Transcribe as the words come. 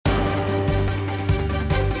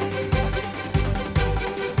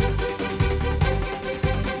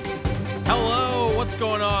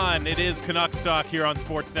on. It is Canucks Talk here on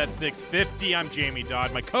Sportsnet 650. I'm Jamie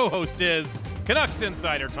Dodd. My co-host is Canucks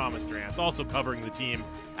insider Thomas Drance, also covering the team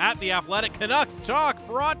at The Athletic. Canucks Talk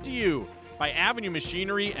brought to you by Avenue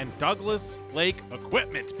Machinery and Douglas Lake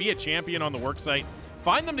Equipment. Be a champion on the worksite.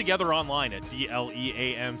 Find them together online at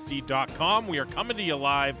dleamc.com. We are coming to you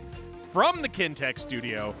live from the Kintec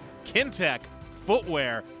studio. Kintec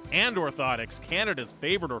Footwear and Orthotics, Canada's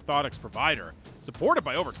favorite orthotics provider, supported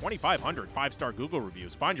by over 2,500 five-star Google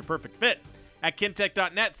reviews. Find your perfect fit at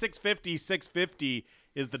kintec.net. 650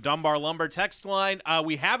 is the Dunbar Lumber text line.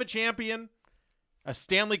 We have a champion, a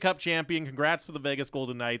Stanley Cup champion. Congrats to the Vegas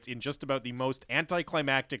Golden Knights in just about the most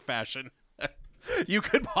anticlimactic fashion you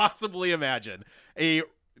could possibly imagine.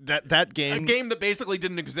 That game, a game that basically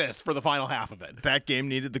didn't exist for the final half of it. That game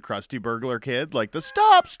needed the Krusty Burglar kid, like the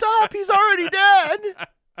stop, he's already dead.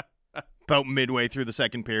 About midway through the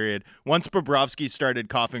second period, once Bobrovsky started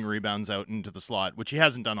coughing rebounds out into the slot, which he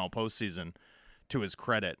hasn't done all postseason, to his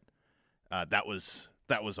credit, that was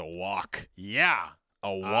a walk. Yeah,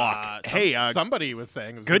 a walk. Somebody was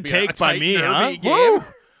saying it was good take by me, huh? Game.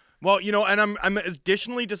 Well, you know, and I'm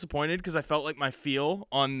additionally disappointed because I felt like my feel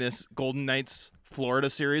on this Golden Knights Florida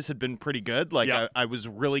series had been pretty good. Like, yep. I was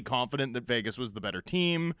really confident that Vegas was the better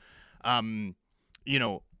team. You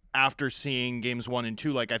know, after seeing games 1 and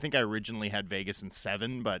 2, like, I think I originally had Vegas in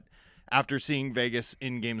 7, but after seeing Vegas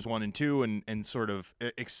in games 1 and 2 and sort of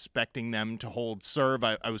expecting them to hold serve,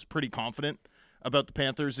 I was pretty confident about the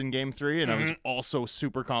Panthers in game 3, and I was also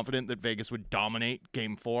super confident that Vegas would dominate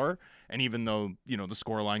game 4. And even though, you know, the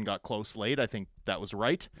scoreline got close late, I think that was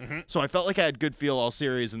right. So I felt like I had good feel all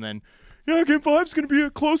series, and then game 5 is going to be a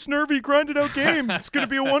close, nervy, grinded out game. It's going to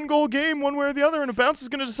be a 1-goal game one way or the other, and a bounce is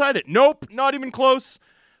going to decide it. Nope, not even close.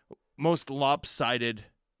 Most lopsided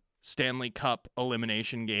Stanley Cup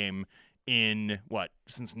elimination game in,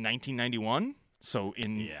 since 1991? So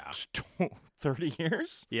in 30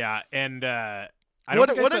 years? Yeah, and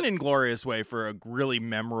what an inglorious way for a really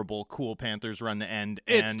memorable, cool Panthers run to end.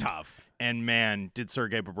 It's tough. And man, did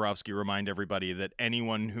Sergei Bobrovsky remind everybody that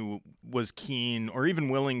anyone who was keen or even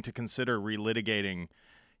willing to consider relitigating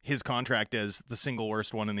his contract as the single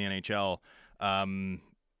worst one in the NHL,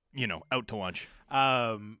 out to lunch.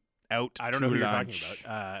 I don't know who you're talking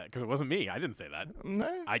about because it wasn't me. I didn't say that.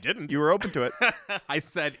 I didn't. You were open to it. I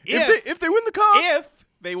said if they win the cup. If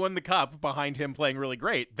they win the cup behind him playing really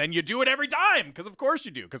great, then you do it every time because of course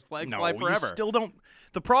you do because flags fly forever. You still don't.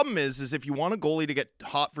 The problem is if you want a goalie to get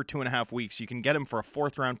hot for 2.5 weeks, you can get him for a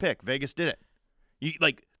 4th-round pick. Vegas did it. You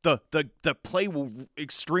like the play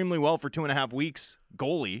extremely well for 2.5 weeks.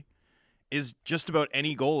 Goalie is just about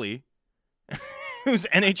any goalie who's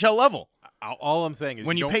NHL level. All I'm saying is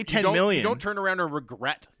when you pay $10 million, you don't turn around and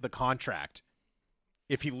regret the contract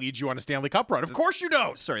if he leads you on a Stanley Cup run. Of course you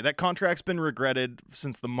don't. Sorry, that contract's been regretted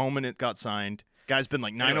since the moment it got signed. Guy's been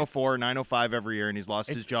like 904, 905 every year, and he's lost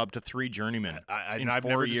his job to 3 journeymen in 4 years. I've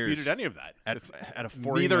never disputed any of that. At a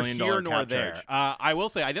 $40 million here nor cap there. charge. I will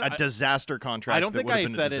say I didn't. A disaster contract. I don't think I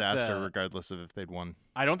said been a disaster regardless of if they'd won.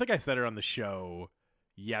 I don't think I said it on the show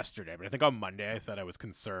yesterday, but I think on Monday I said I was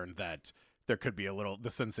concerned that there could be the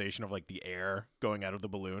sensation of like the air going out of the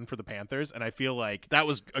balloon for the Panthers. And I feel like that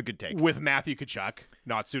was a good take with Matthew Tkachuk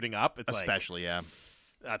not suiting up. It's especially,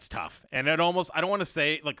 that's tough. And I don't want to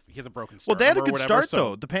say like he has a broken sternum. Well, they had a good start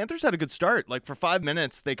though. The Panthers had a good start. Like for 5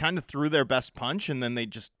 minutes, they kind of threw their best punch and then they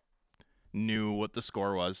just knew what the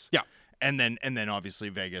score was. Yeah. And then obviously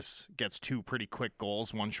Vegas gets 2 pretty quick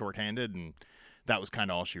goals, one shorthanded, and that was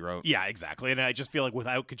kind of all she wrote. Yeah, exactly. And I just feel like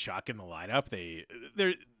without Tkachuk in the lineup,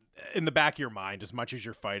 they're in the back of your mind, as much as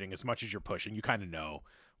you're fighting, as much as you're pushing, you kind of know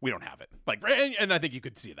we don't have it. Like, and I think you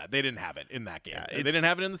could see that they didn't have it in that game. Yeah, they didn't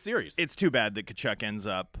have it in the series. It's too bad that Tkachuk ends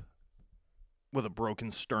up with a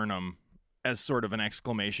broken sternum as sort of an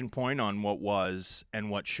exclamation point on what was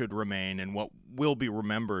and what should remain and what will be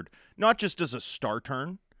remembered, not just as a star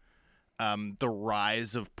turn, the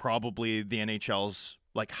rise of probably the NHL's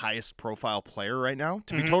like highest profile player right now.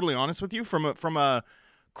 To be totally honest with you, from a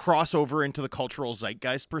crossover into the cultural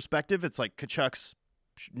zeitgeist perspective, it's like Tkachuk's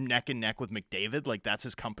neck and neck with McDavid. Like that's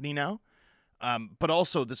his company now. But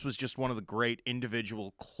also this was just one of the great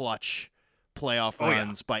individual clutch playoff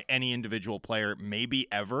runs by any individual player, maybe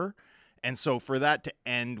ever. And so for that to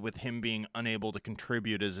end with him being unable to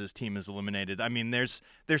contribute as his team is eliminated, I mean, there's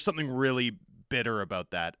something really bitter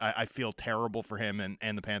about that. I feel terrible for him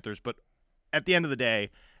and the Panthers, but at the end of the day,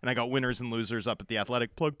 and I got winners and losers up at The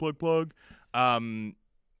Athletic, plug,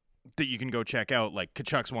 that you can go check out. Like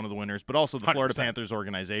Tkachuk's one of the winners, but also the 100%. Florida Panthers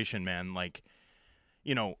organization, man. Like,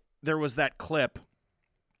 you know, there was that clip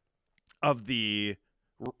of the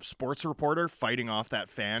sports reporter fighting off that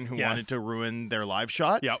fan who wanted to ruin their live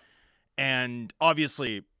shot. Yep. And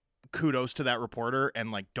obviously, kudos to that reporter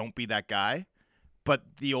and, like, don't be that guy. But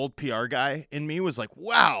the old PR guy in me was like,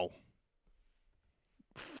 wow,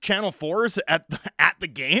 Channel 4's at the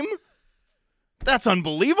game? That's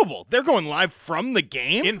unbelievable. They're going live from the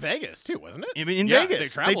game? In Vegas, too, wasn't it? In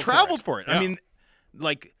Vegas. They traveled for it. Yeah. I mean,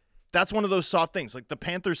 like, that's one of those soft things. Like, the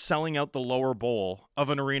Panthers selling out the lower bowl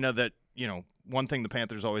of an arena that, you know, one thing the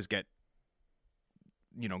Panthers always get,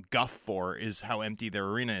 you know, guff for is how empty their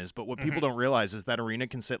arena is. But what people don't realize is that arena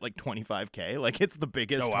can sit like 25K. Like, it's the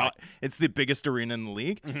biggest. Oh, wow. It's the biggest arena in the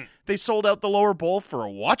league. They sold out the lower bowl for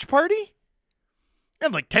a watch party.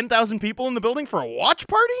 And like 10,000 people in the building for a watch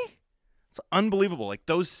party. It's unbelievable. Like,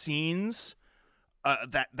 those scenes,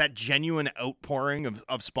 that genuine outpouring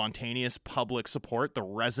of spontaneous public support, the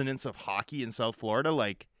resonance of hockey in South Florida.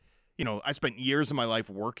 Like, you know, I spent years of my life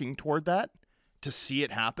working toward that. To see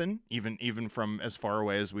it happen, even from as far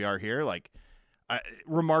away as we are here, like,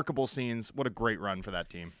 remarkable scenes. What a great run for that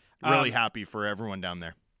team. Really happy for everyone down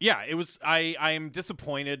there. Yeah, it was. I am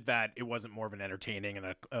disappointed that it wasn't more of an entertaining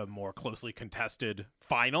and a more closely contested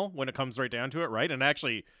final when it comes right down to it, right? And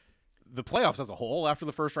actually, the playoffs as a whole after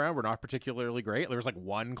the first round were not particularly great. There was like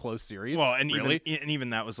one close series. Well, and really? even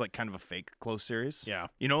that was like kind of a fake close series. Yeah.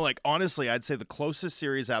 You know, like, honestly, I'd say the closest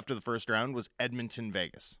series after the first round was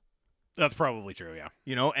Edmonton-Vegas. That's probably true, yeah.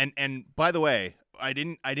 You know, and by the way, I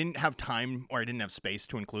didn't have time, or I didn't have space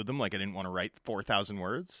to include them. Like, I didn't want to write 4,000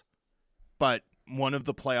 words. But one of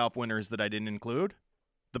the playoff winners that I didn't include,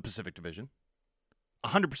 the Pacific Division.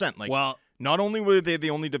 100%. Like, well, not only were they the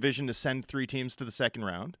only division to send 3 teams to the second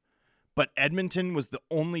round, but Edmonton was the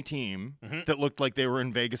only team that looked like they were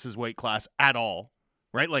in Vegas's weight class at all.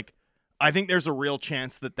 Right? Like, I think there's a real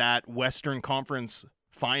chance that Western Conference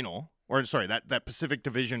final, or sorry, that Pacific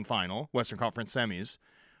Division final, Western Conference semis,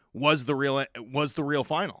 was the real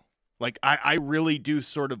final. Like, I really do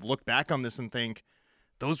sort of look back on this and think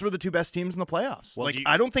those were the 2 best teams in the playoffs. Well,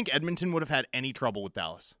 I don't think Edmonton would have had any trouble with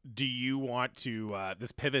Dallas. Do you want to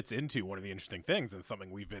this pivots into one of the interesting things and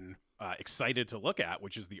something we've been excited to look at,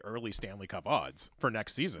 which is the early Stanley Cup odds for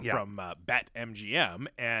next season from BetMGM.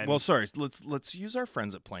 And well, sorry, let's use our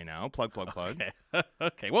friends at Play Now. Plug. Okay.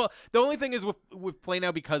 Okay. Well, the only thing is with Play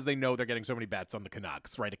Now, because they know they're getting so many bets on the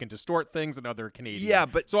Canucks, right? It can distort things and other Canadian. Yeah,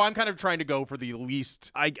 but so I'm kind of trying to go for the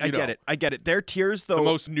least. I get it. Their tiers, though, the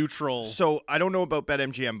most neutral. So I don't know about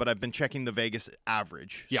BetMGM, but I've been checking the Vegas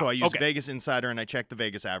average. Yeah. So I use Vegas Insider and I check the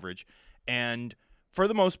Vegas average, and for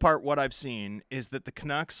the most part, what I've seen is that the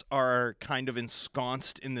Canucks are kind of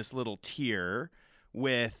ensconced in this little tier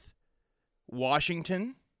with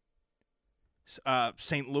Washington,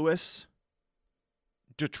 St. Louis,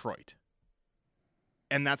 Detroit.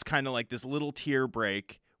 And that's kind of like this little tier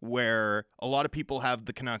break where a lot of people have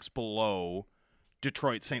the Canucks below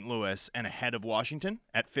Detroit, St. Louis, and ahead of Washington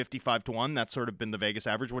at 55-1. That's sort of been the Vegas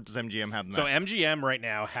average. What does MGM have? So MGM right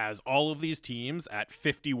now has all of these teams at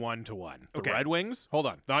 51-1. The Red Wings, hold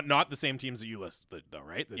on, not the same teams that you listed though,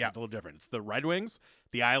 right? It's a little different. It's the Red Wings,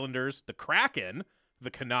 the Islanders, the Kraken,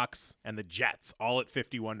 the Canucks, and the Jets, all at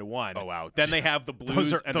 51-1. Oh wow! Then they have the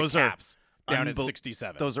Blues and the Caps down at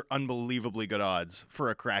 67. Those are unbelievably good odds for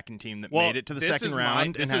a Kraken team that made it to the second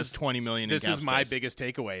round and has $20 million in cap space. This is my biggest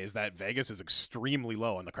takeaway, is that Vegas is extremely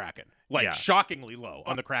low on the Kraken. Like, shockingly low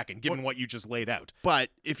on the Kraken, given what you just laid out. But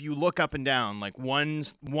if you look up and down, like, one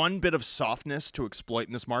bit of softness to exploit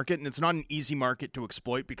in this market, and it's not an easy market to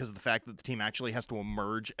exploit because of the fact that the team actually has to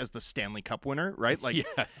emerge as the Stanley Cup winner, right? Like,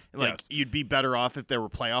 you'd be better off if there were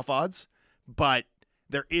playoff odds. But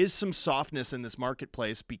there is some softness in this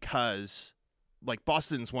marketplace because, like,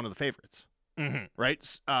 Boston's one of the favorites,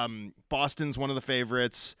 right? Boston's one of the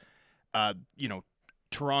favorites.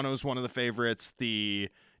 Toronto's one of the favorites. The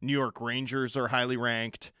New York Rangers are highly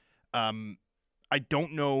ranked. I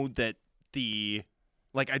don't know that the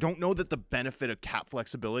benefit of cap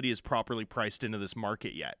flexibility is properly priced into this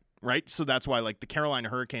market yet, right? So that's why, like, the Carolina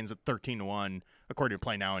Hurricanes at 13-1, according to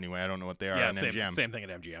Play Now anyway. I don't know what they are on MGM. Same thing at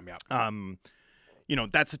MGM, yeah.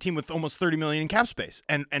 That's a team with almost $30 million in cap space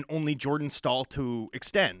and only Jordan Staal to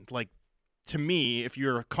extend. Like, to me, if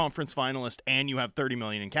you're a conference finalist and you have $30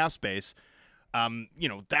 million in cap space,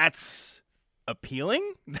 that's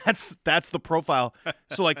appealing. That's the profile.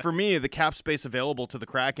 So, like, for me, the cap space available to the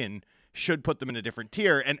Kraken should put them in a different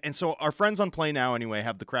tier. And so our friends on Play Now anyway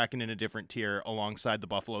have the Kraken in a different tier alongside the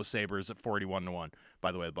Buffalo Sabres at 41-1.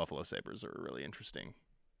 By the way, the Buffalo Sabres are a really interesting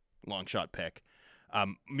long shot pick.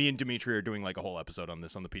 Me and Dimitri are doing like a whole episode on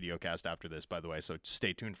this on the PDO cast after this, by the way, so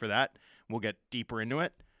stay tuned for that. We'll get deeper into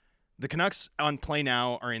it. The Canucks on Play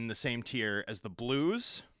Now are in the same tier as the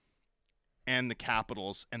Blues and the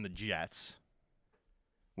Capitals and the Jets,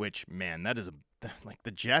 which, man, that is like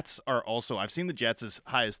the Jets are also, I've seen the Jets as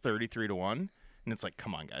high as 33-1, and it's like,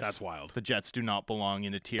 come on, guys. That's wild. The Jets do not belong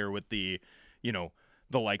in a tier with the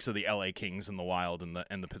likes of the LA Kings and the Wild and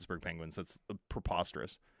the Pittsburgh Penguins. That's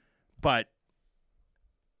preposterous. But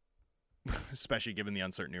especially given the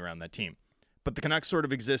uncertainty around that team. But the Canucks sort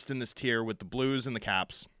of exist in this tier with the Blues and the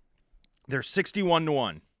Caps. They're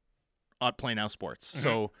 61-1 at Play Now Sports. Mm-hmm.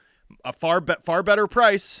 So a far better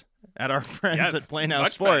price at our friends at Play Now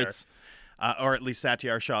Sports. Or at least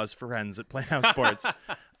Satyar Shah's friends at Play Now Sports.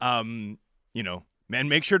 Man,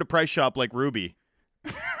 make sure to price shop like Ruby.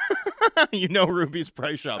 Ruby's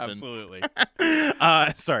price shopping. Absolutely.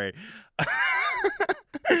 Sorry.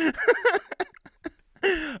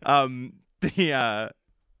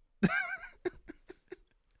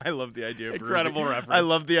 I love the idea of incredible Ruby. reference. I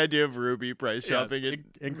love the idea of Ruby price shopping. Yes,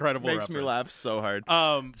 incredible makes reference. me laugh so hard.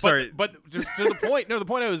 Sorry, but just to the point. No, the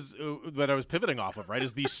point I was pivoting off of, right,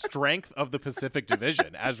 is the strength of the Pacific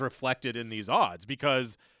Division as reflected in these odds.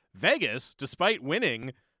 Because Vegas, despite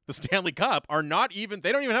winning the Stanley Cup, they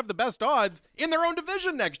don't even have the best odds in their own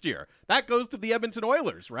division next year. That goes to the Edmonton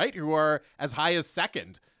Oilers, right, who are as high as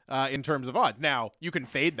second in terms of odds. Now, you can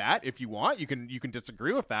fade that if you want. You can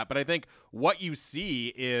disagree with that, but I think what you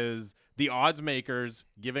see is the odds makers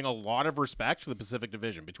giving a lot of respect to the Pacific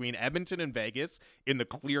Division between Edmonton and Vegas in the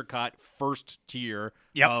clear-cut first tier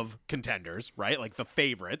of contenders, right? Like the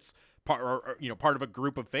favorites, part of a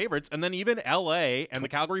group of favorites, and then even LA and the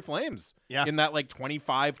Calgary Flames in that like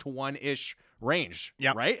 25-1-ish range,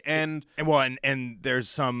 right? And there's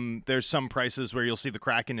some prices where you'll see the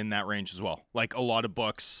Kraken in that range as well. Like a lot of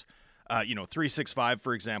books, 365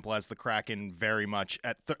 for example has the Kraken very much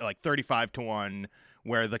at 35-1,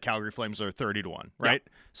 where the Calgary Flames are 30-1, right? Yep.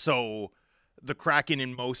 So the Kraken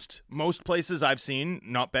in most places I've seen,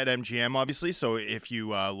 not BetMGM obviously. So if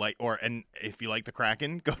you if you like the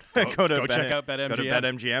Kraken, go check out BetMGM. Go to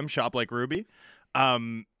BetMGM, shop like Ruby.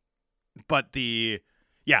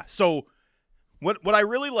 So what I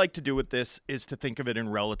really like to do with this is to think of it in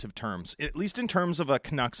relative terms, at least in terms of a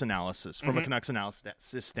Canucks analysis, from a Canucks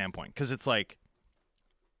analysis standpoint, because it's like,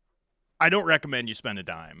 I don't recommend you spend a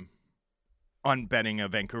dime on betting a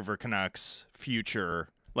Vancouver Canucks future,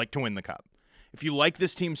 like to win the Cup. If you like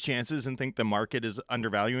this team's chances and think the market is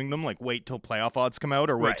undervaluing them, like wait till playoff odds come out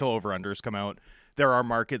or wait till over-unders come out. There are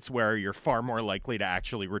markets where you're far more likely to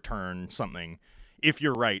actually return something if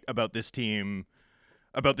you're right about this team,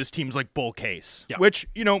 about this team's like bull case, which,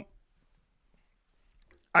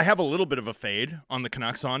 I have a little bit of a fade on the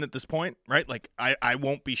Canucks on at this point, right? Like I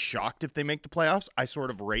won't be shocked if they make the playoffs. I sort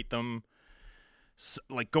of rate them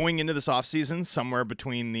like going into this offseason somewhere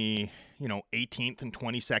between the 18th and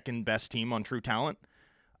 22nd best team on True Talent.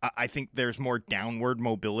 I think there's more downward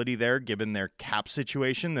mobility there given their cap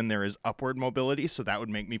situation than there is upward mobility, so that would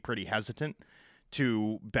make me pretty hesitant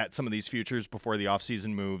to bet some of these futures before the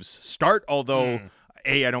offseason moves start, although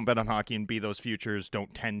A, I don't bet on hockey, and B, those futures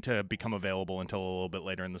don't tend to become available until a little bit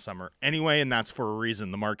later in the summer anyway, and that's for a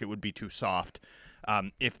reason. The market would be too soft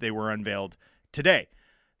if they were unveiled today.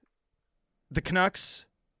 The Canucks,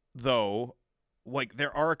 though, like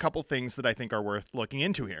there are a couple things that I think are worth looking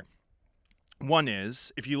into here. One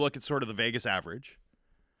is, if you look at sort of the Vegas average,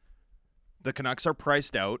 the Canucks are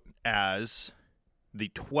priced out as the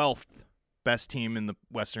 12th best team in the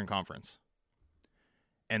Western Conference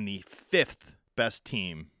and the 5th best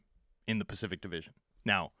team in the Pacific Division.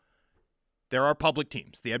 Now, there are public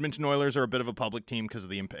teams. The Edmonton Oilers are a bit of a public team because of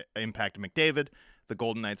the impact of McDavid. The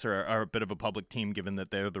Golden Knights are a bit of a public team given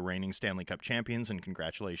that they're the reigning Stanley Cup champions, and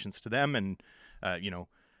congratulations to them and,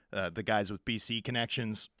 the guys with BC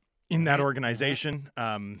connections in that organization.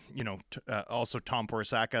 Also Tom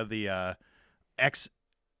Porosaka, the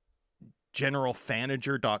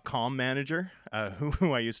ex-generalfanager.com manager,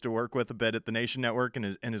 who I used to work with a bit at the Nation Network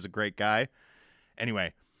and is a great guy.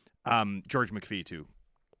 Anyway, George McPhee, too,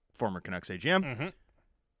 former Canucks AGM. Mm-hmm.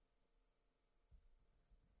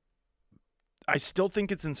 I still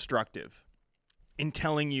think it's instructive in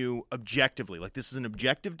telling you objectively, like this is an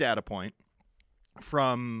objective data point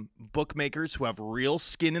from bookmakers who have real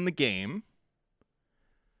skin in the game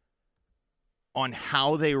on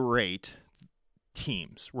how they rate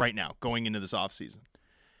teams right now going into this offseason.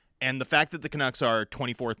 And the fact that the Canucks are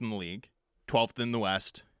 24th in the league, 12th in the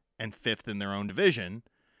West, and 5th in their own division,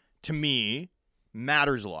 to me,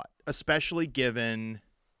 matters a lot, especially given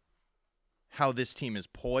how this team is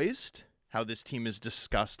poised, how this team is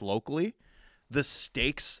discussed locally, the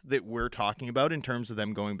stakes that we're talking about in terms of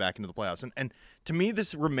them going back into the playoffs. And to me,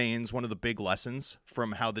 this remains one of the big lessons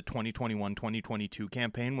from how the 2021-2022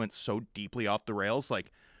 campaign went so deeply off the rails.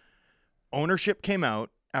 Like, Ownership came out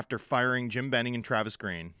after firing Jim Benning and Travis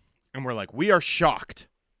Green, and we're like, we are shocked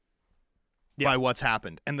by what's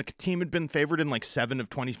happened. And the team had been favored in like 7 of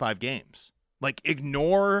 25 games. Like,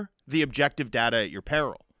 ignore the objective data at your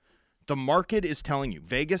peril. The market is telling you.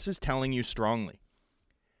 Vegas is telling you strongly.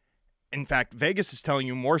 In fact, Vegas is telling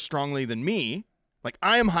you more strongly than me. Like,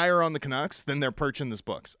 I am higher on the Canucks than they're perching this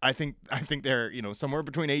books. I think they're, somewhere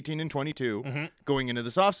between 18 and 22 going into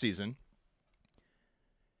this offseason.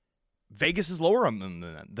 Vegas is lower on them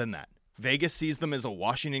than that. Vegas sees them as a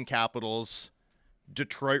Washington Capitals,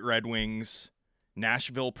 Detroit Red Wings,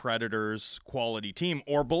 Nashville Predators quality team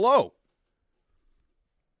or below.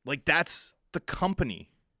 Like, that's the company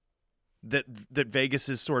that Vegas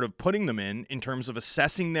is sort of putting them in terms of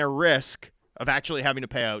assessing their risk of actually having to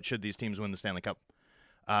pay out should these teams win the Stanley Cup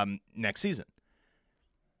next season.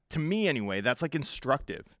 To me, anyway, that's like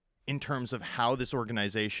instructive in terms of how this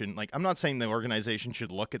organization, like, I'm not saying the organization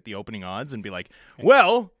should look at the opening odds and be like,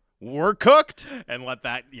 well, we're cooked. And let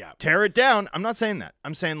that, tear it down. I'm not saying that.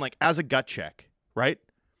 I'm saying, like, as a gut check, right?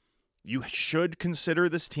 You should consider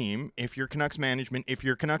this team, if you're Canucks management, if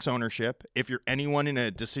you're Canucks ownership, if you're anyone in a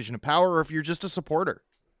decision of power, or if you're just a supporter,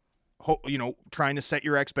 trying to set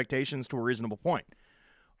your expectations to a reasonable point.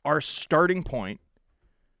 Our starting point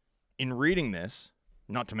in reading this,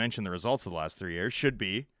 not to mention the results of the last 3 years, should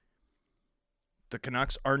be the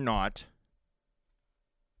Canucks are not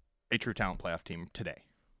a true talent playoff team today.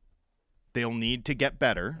 They'll need to get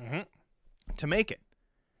better to make it.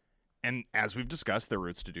 And as we've discussed, their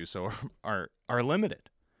routes to do so are limited,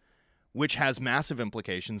 which has massive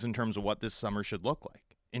implications in terms of what this summer should look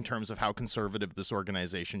like, in terms of how conservative this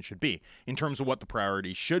organization should be, in terms of what the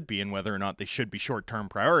priorities should be and whether or not they should be short-term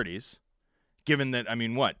priorities, given that,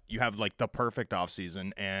 you have like the perfect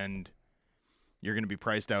offseason and you're going to be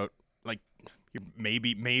priced out. Like,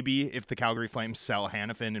 maybe if the Calgary Flames sell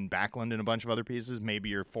Hanifin and Backlund and a bunch of other pieces, maybe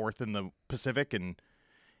you're 4th in the Pacific and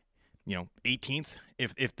 18th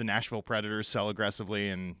if the Nashville Predators sell aggressively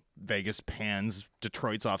and Vegas pans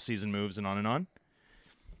Detroit's offseason moves and on and on.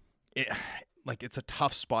 It's a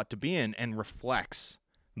tough spot to be in and reflects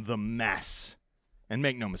the mess. And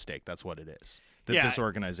make no mistake, that's what it is that this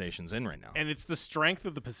organization's in right now. And it's the strength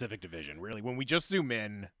of the Pacific Division, really. When we just zoom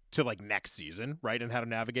in to like next season, right, and how to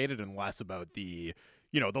navigate it, and less about the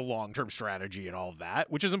the long-term strategy and all of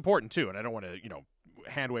that, which is important too. And I don't want to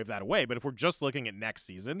hand wave that away, but if we're just looking at next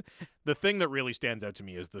season, the thing that really stands out to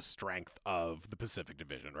me is the strength of the Pacific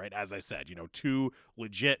Division, right? As I said, 2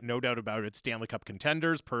 legit, no doubt about it, Stanley Cup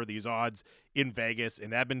contenders per these odds in Vegas,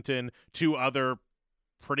 in Edmonton, 2 other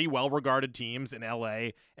pretty well-regarded teams in LA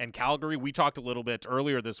and Calgary. We talked a little bit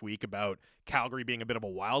earlier this week about Calgary being a bit of a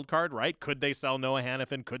wild card, right? Could they sell Noah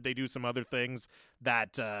Hanifin? Could they do some other things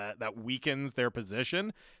that weakens their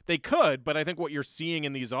position? They could, but I think what you're seeing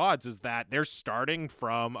in these odds is that they're starting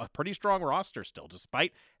from a pretty strong roster still,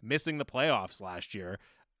 despite missing the playoffs last year.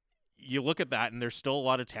 You look at that, and there's still a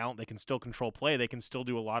lot of talent. They can still control play. They can still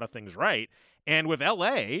do a lot of things right. And with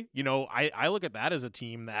LA, I look at that as a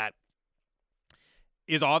team that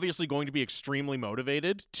is obviously going to be extremely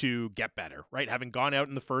motivated to get better, right? Having gone out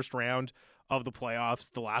in the first round of the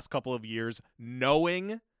playoffs the last couple of years,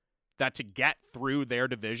 knowing that to get through their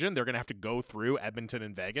division, they're going to have to go through Edmonton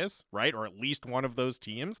and Vegas, right? Or at least one of those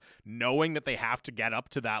teams, knowing that they have to get up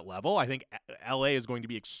to that level. I think LA is going to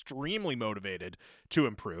be extremely motivated to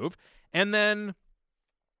improve. And then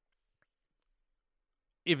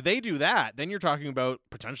if they do that, then you're talking about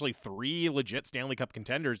potentially 3 legit Stanley Cup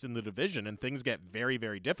contenders in the division, and things get very,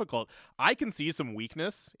 very difficult. I can see some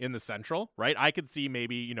weakness in the Central, right? I could see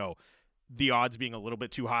maybe, the odds being a little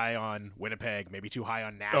bit too high on Winnipeg, maybe too high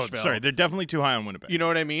on Nashville. Oh, sorry, they're definitely too high on Winnipeg. You know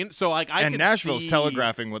what I mean? So, and Nashville's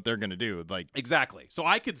telegraphing what they're going to do. Exactly. So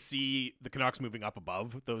I could see the Canucks moving up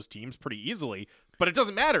above those teams pretty easily, but it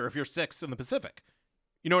doesn't matter if you're 6th in the Pacific.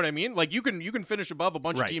 You know what I mean? Like, you can finish above a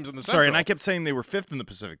bunch of teams in the Central. Sorry, and I kept saying they were 5th in the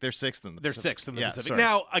Pacific. They're 6th in the Pacific. They're 6th in the Pacific. Sorry.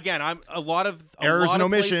 Now, again, errors and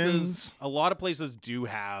omissions. A lot of places do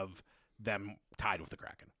have them tied with the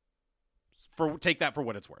Kraken. Take that for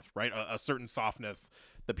what it's worth, right? A certain softness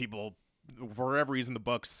that people, for whatever reason, the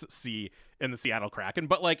books see in the Seattle Kraken,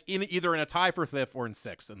 but like either in a tie for 5th or in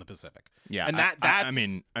 6th in the Pacific. Yeah, and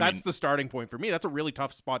that's the starting point for me. That's a really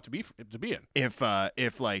tough spot to be in.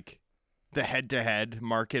 If like the head-to-head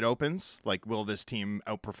market opens, like, will this team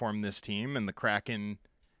outperform this team, and the Kraken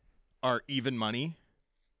are even money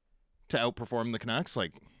to outperform the Canucks?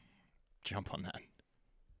 Like, jump on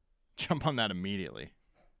that immediately.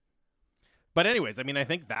 But anyways, I mean, I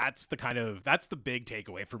think that's the big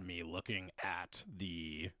takeaway for me looking at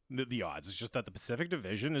the odds. It's just that the Pacific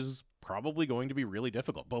Division is probably going to be really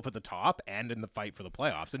difficult, both at the top and in the fight for the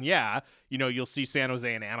playoffs. And yeah, you'll see San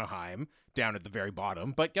Jose and Anaheim down at the very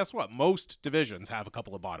bottom, but guess what? Most divisions have a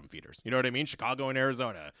couple of bottom feeders. You know what I mean? Chicago and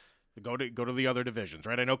Arizona. Go to the other divisions,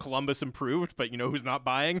 right? I know Columbus improved, but who's not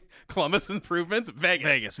buying Columbus improvements?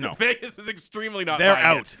 Vegas. No. Vegas is extremely not They're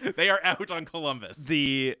buying out. it. They are out on Columbus. And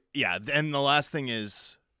the last thing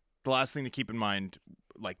to keep in mind,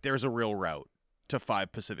 like there's a real route to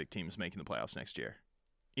 5 Pacific teams making the playoffs next year.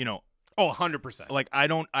 100%. Like I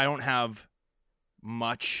don't have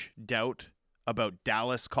much doubt about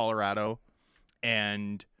Dallas, Colorado,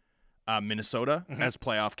 and Minnesota as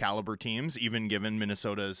playoff caliber teams, even given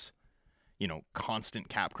Minnesota's constant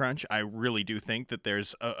cap crunch. I really do think that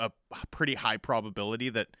there's a pretty high probability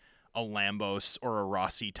that a Lambos or a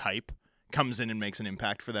Rossi type comes in and makes an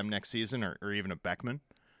impact for them next season, or even a Beckman.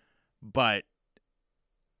 But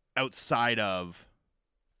outside of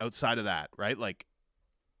that, right? Like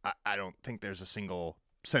I don't think there's a single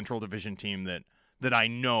Central Division team that I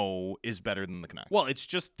know is better than the Canucks. Well,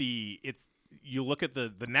 you look at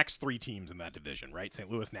the next 3 teams in that division, right?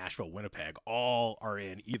 St. Louis, Nashville, Winnipeg, all are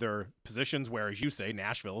in either positions where, as you say,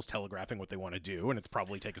 Nashville is telegraphing what they want to do, and it's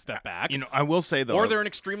probably take a step back. I will say, though. Or they're in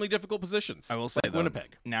extremely difficult positions. I will say, like though,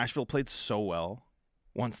 Winnipeg. Nashville played so well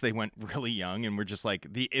once they went really young and were just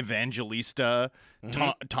like the Evangelista,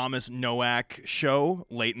 Thomas Nowak show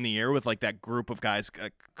late in the year with like that group of guys.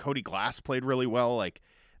 Cody Glass played really well. Like,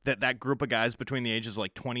 that group of guys between the ages of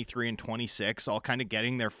like 23 and 26 all kind of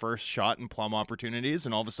getting their first shot and plum opportunities,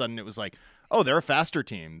 and all of a sudden it was like, oh, they're a faster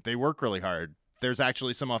team. They work really hard. There's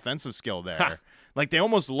actually some offensive skill there. Like they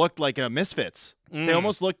almost looked like a Misfits. They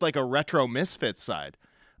almost looked like a retro Misfits side.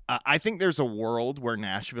 I think there's a world where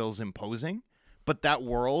Nashville's imposing, but that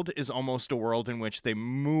world is almost a world in which they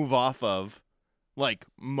move off of like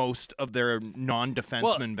most of their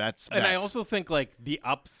non-defenseman vets. And I also think like the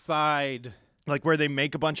upside... Like where they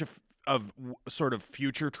make a bunch of sort of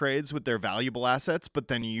future trades with their valuable assets, but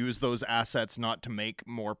then use those assets not to make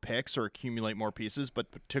more picks or accumulate more pieces, but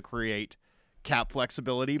to create cap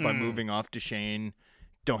flexibility by moving off Duchesne,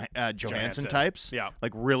 Johansson types. Yeah.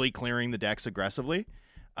 Like really clearing the decks aggressively.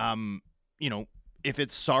 If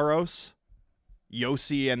it's Saros,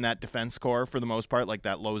 Yossi, and that defense core for the most part, like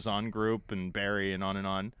that Lozon group and Barry and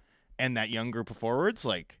on, and that young group of forwards,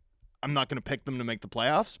 like, I'm not going to pick them to make the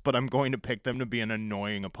playoffs, but I'm going to pick them to be an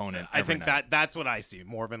annoying opponent. I think that's what I see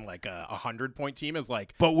more than like a 100-point team is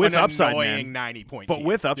like, but with an upside, annoying man. 90-point But team.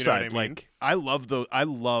 with upside, you know what I mean? like I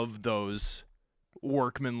love those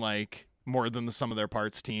workman-like more than the sum of their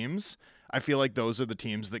parts teams. I feel like those are the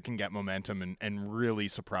teams that can get momentum and really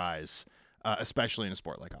surprise, especially in a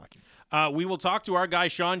sport like hockey. We will talk to our guy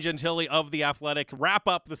Sean Gentili of The Athletic, wrap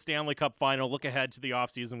up the Stanley Cup final, look ahead to the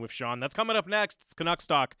offseason with Sean. That's coming up next. It's Canucks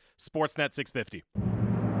Talk, Sportsnet 650.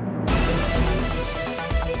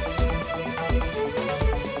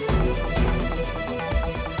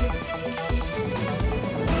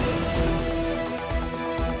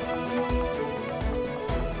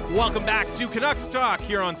 Welcome back to Canucks Talk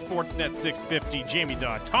here on Sportsnet 650. Jamie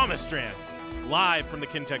Dodd, Thomas Strantz, live from the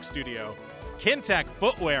Kintec studio. Kintec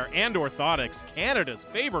Footwear and Orthotics, Canada's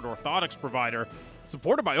favorite orthotics provider,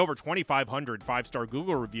 supported by over 2,500 5-star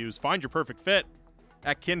Google reviews. Find your perfect fit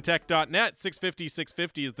at kintec.net.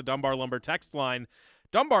 650-650 is the Dunbar Lumber text line.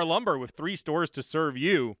 Dunbar Lumber with 3 stores to serve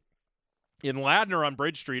you in Ladner on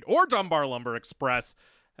Bridge Street, or Dunbar Lumber Express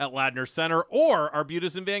at Ladner Center, or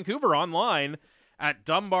Arbutus in Vancouver online at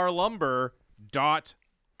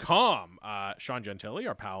dunbarlumber.com. Sean Gentili,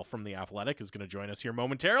 our pal from The Athletic, is going to join us here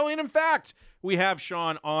momentarily. And in fact, we have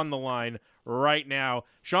Sean on the line right now.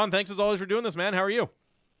 Sean, thanks as always for doing this, man. How are you?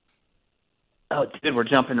 Oh, dude, we're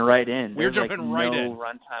jumping right in. We're There's jumping right in. No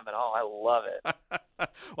runtime at all. I love it.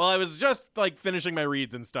 Well, I was just like finishing my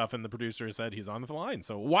reads and stuff, and the producer said he's on the line.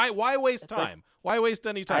 So why waste time? Why waste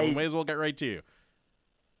any time? We may as well get right to you.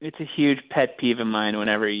 It's a huge pet peeve of mine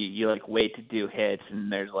whenever you like wait to do hits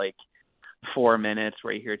and there's like 4 minutes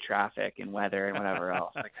where you hear traffic and weather and whatever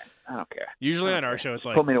else. Like, I don't care. Usually on our show, it's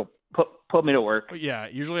like put me to work. Yeah,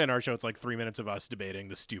 usually on our show, it's like 3 minutes of us debating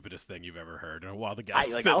the stupidest thing you've ever heard, while the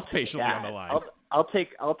guest I'll sits take patiently that. on the line. I'll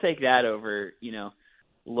take that over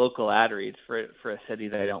local ad reads for a city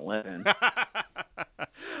that I don't live in.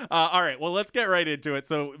 All right, well, let's get right into it.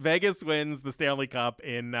 So Vegas wins the Stanley Cup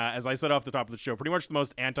in, as I said off the top of the show, pretty much the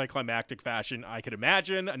most anticlimactic fashion I could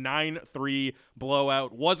imagine. A 9-3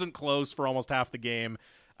 blowout. Wasn't close for almost half the game.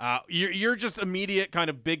 You're just immediate kind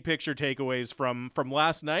of big picture takeaways from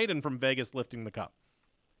last night and from Vegas lifting the cup.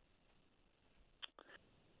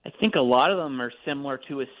 I think a lot of them are similar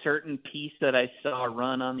to a certain piece that I saw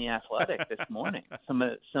run on the Athletic this morning. Some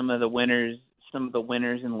of the winners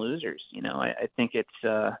and losers. I think it's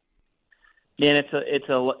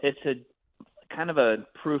it's a kind of a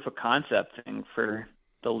proof of concept thing for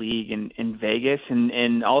the league in Vegas,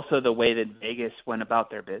 and also the way that Vegas went about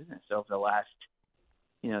their business over the last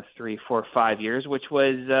 3, 4, 5 years, which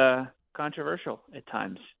was controversial at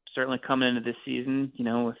times. Certainly coming into this season,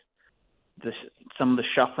 with some of the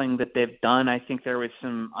shuffling that they've done, I think there was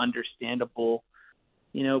some understandable,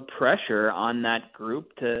 pressure on that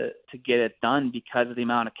group to get it done because of the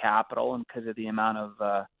amount of capital and because of the amount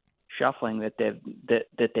of shuffling that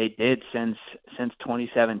they did since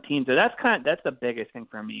 2017. So that's the biggest thing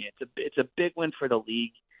for me. It's a big win for the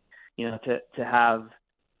league, to have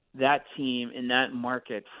that team in that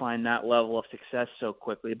market find that level of success so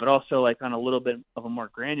quickly, but also like on a little bit of a more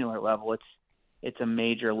granular level, it's a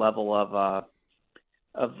major level of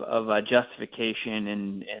justification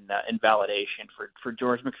and validation for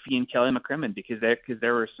George McPhee and Kelly McCrimmon, because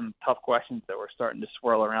there were some tough questions that were starting to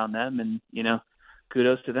swirl around them, and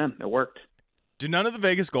kudos to them. It worked. Do none of the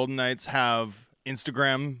Vegas Golden Knights have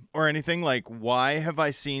Instagram or anything? Like, why have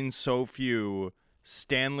I seen so few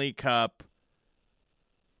Stanley Cup,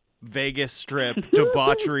 Vegas Strip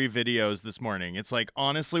debauchery videos this morning? It's like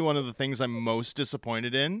honestly one of the things I'm most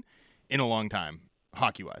disappointed in a long time,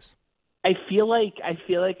 hockey-wise. I feel like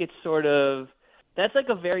it's sort of, that's like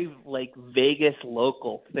a very like Vegas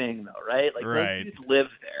local thing though, right? Like right. Those dudes live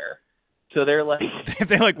there. So they're like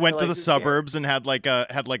they like went to the suburbs and had like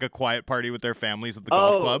a quiet party with their families at the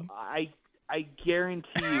golf club. I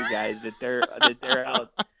guarantee you guys that they're out,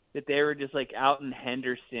 that they were just like out in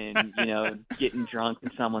Henderson, getting drunk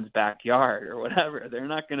in someone's backyard or whatever. They're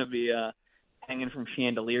not going to be hanging from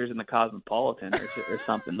chandeliers in the Cosmopolitan or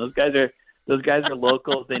something. Those guys are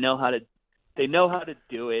locals. They know how to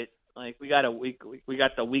do it. Like we got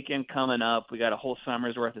the weekend coming up. We got a whole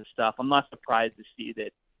summer's worth of stuff. I'm not surprised to see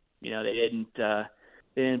that, they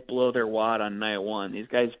didn't blow their wad on night one. These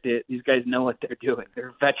guys know what they're doing.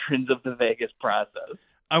 They're veterans of the Vegas process.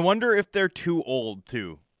 I wonder if they're too old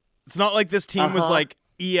too. It's not like this team was like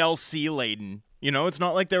ELC laden. It's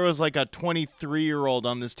not like there was like a 23-year-old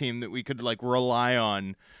on this team that we could like rely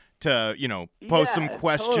on to, post some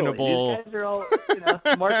questionable. Totally. These guys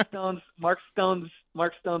are all, Mark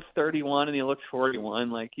Stone's 31 and he looks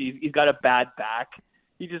 41. Like he's got a bad back.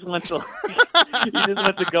 He just wants to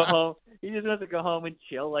go home. He just wants to go home and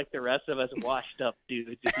chill like the rest of us washed up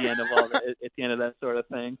dudes at the end of that sort of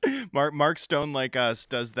thing. Mark Stone, like us,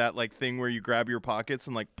 does that like thing where you grab your pockets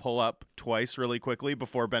and like pull up twice really quickly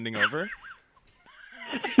before bending over.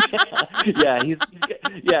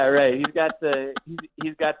 Yeah, right. He's got the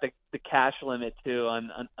cash limit too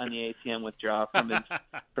on the ATM withdrawal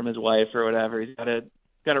from his wife or whatever. He's got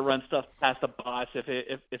to run stuff past the boss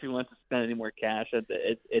if he wants to spend any more cash at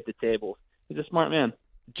the table. He's a smart man.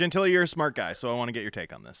 Gentile, you're a smart guy, so I want to get your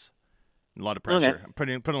take on this. A lot of pressure. Okay. I'm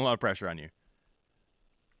putting a lot of pressure on you.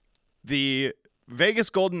 The Vegas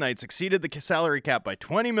Golden Knights exceeded the salary cap by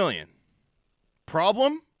 $20 million.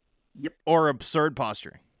 Problem? Yep. Or absurd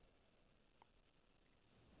posturing?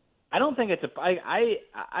 I don't think it's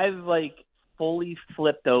I've like fully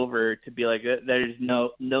flipped over to be like, there's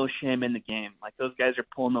no shame in the game. Like those guys are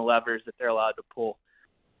pulling the levers that they're allowed to pull.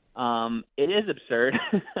 It is absurd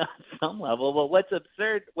on some level, but what's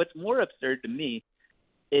more absurd to me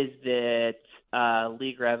is that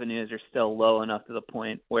league revenues are still low enough to the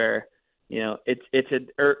point where and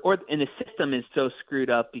the system is so screwed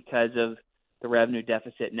up because of the revenue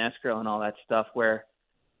deficit and escrow and all that stuff where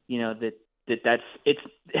that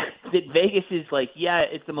Vegas is like,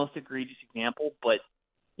 it's the most egregious example, but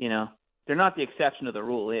they're not the exception to the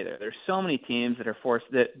rule either. There's so many teams that are forced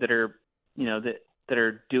that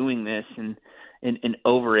are doing this and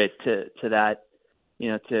over it to that,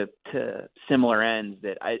 to similar ends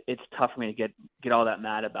that it's tough for me to get all that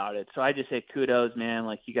mad about it. So I just say kudos, man.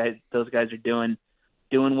 Like those guys are doing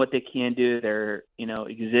what they can do. They're,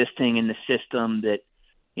 existing in the system that,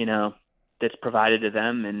 that's provided to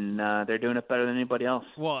them, and they're doing it better than anybody else.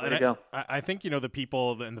 Well, I think, the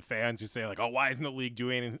people and the fans who say like, oh, why isn't the league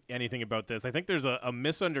doing anything about this? I think there's a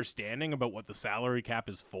misunderstanding about what the salary cap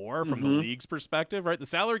is for from the league's perspective, right? The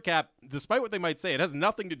salary cap, despite what they might say, it has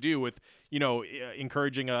nothing to do with,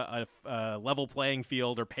 encouraging a level playing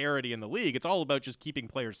field or parity in the league. It's all about just keeping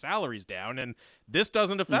players' salaries down. And this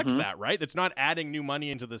doesn't affect that, right? It's not adding new money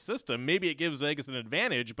into the system. Maybe it gives Vegas an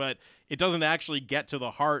advantage, but it doesn't actually get to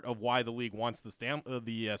the heart of why the league wants the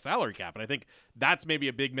salary cap. And I think that's maybe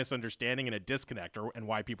a big misunderstanding and a disconnect and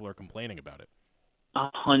why people are complaining about it.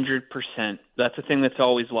 100%. That's the thing that's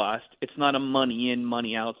always lost. It's not a money in,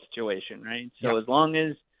 money out situation, right? So as long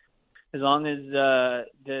as the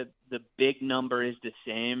big number is the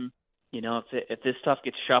same, if this stuff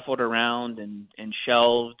gets shuffled around and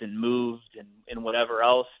shelved and moved and whatever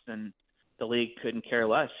else, then the league couldn't care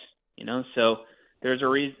less. So there's a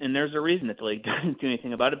reason that the league doesn't do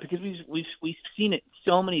anything about it, because we've seen it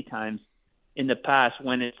so many times in the past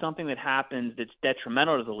when it's something that happens that's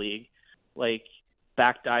detrimental to the league, like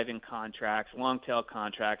backdiving contracts, long tail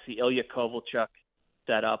contracts, the Ilya Kovalchuk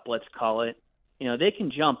setup, let's call it. They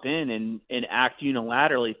can jump in and act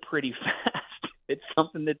unilaterally pretty fast. It's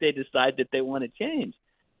something that they decide that they want to change.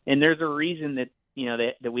 And there's a reason that,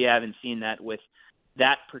 that we haven't seen that with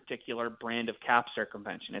that particular brand of cap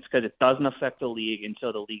circumvention. It's because it doesn't affect the league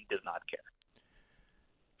until the league does not care.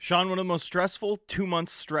 Sean, one of the most stressful 2-month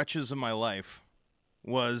stretches of my life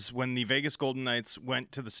was when the Vegas Golden Knights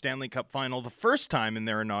went to the Stanley Cup final the first time in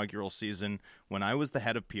their inaugural season, when I was the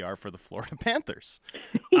head of PR for the Florida Panthers.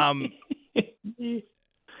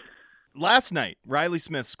 Last night, Riley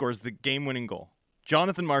Smith scores the game-winning goal.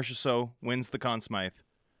 Jonathan Marchessault wins the Conn Smythe.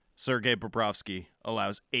 Sergei Bobrovsky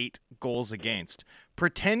allows 8 goals against.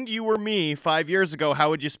 Pretend you were me 5 years ago. How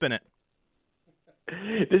would you spin it?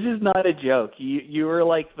 This is not a joke. You were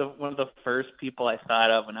like one of the first people I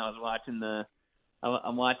thought of when I was watching the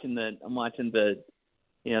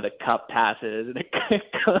the cup passes, and it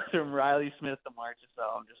goes from Riley Smith to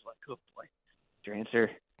Marchessault. I'm just like, oh boy, your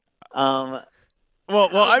answer. I'm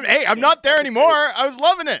not there anymore. I was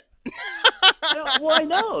loving it. Well, I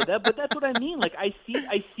know that, but that's what I mean. Like, I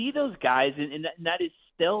see those guys, and that is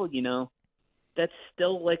still, that's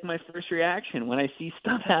still like my first reaction when I see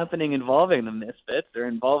stuff happening involving the Misfits or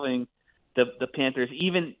involving the Panthers,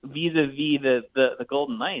 even vis-a-vis the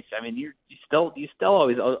Golden Knights. I mean, you still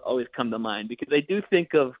always come to mind, because I do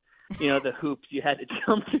think of the hoops you had to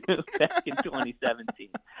jump through back in 2017.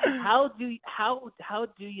 How do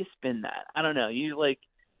you spin that? I don't know.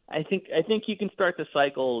 I think you can start the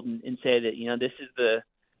cycle and say that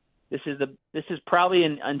this is probably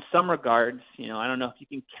in some regards, I don't know if you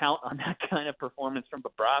can count on that kind of performance from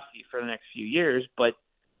Bobrovsky for the next few years, but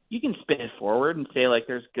you can spin it forward and say, like,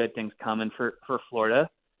 there's good things coming for Florida.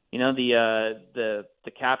 The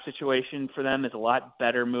cap situation for them is a lot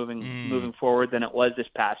better moving forward than it was this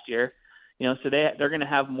past year. So they're going to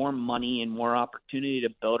have more money and more opportunity to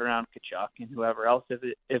build around Tkachuk and whoever else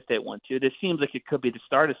if they want to. This seems like it could be the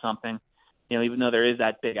start of something, even though there is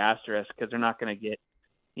that big asterisk, because they're not going to get,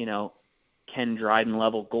 Ken Dryden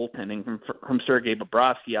level goaltending from Sergei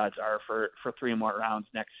Bobrovsky. Odds are for 3 more rounds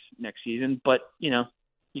next season. But you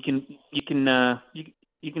can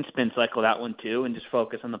spin cycle that one too, and just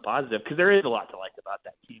focus on the positive, because there is a lot to like about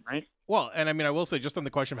that team, right? Well, and I mean, I will say, just on the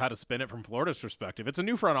question of how to spin it from Florida's perspective, it's a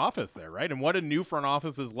new front office there, right? And what do new front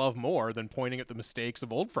offices love more than pointing at the mistakes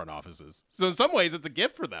of old front offices? So in some ways, it's a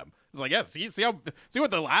gift for them. It's like, yeah, see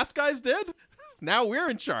what the last guys did? Now we're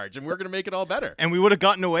in charge, and we're going to make it all better. And we would have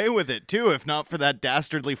gotten away with it too, if not for that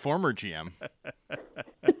dastardly former GM.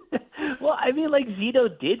 Well, I mean, like,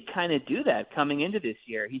 Zito did kind of do that coming into this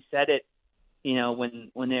year. He said it,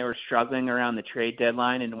 when they were struggling around the trade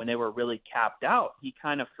deadline and when they were really capped out. He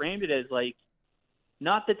kind of framed it as, like,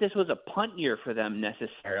 not that this was a punt year for them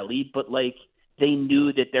necessarily, but, like, they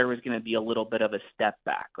knew that there was going to be a little bit of a step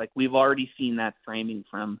back. Like, we've already seen that framing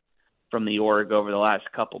from the org over the last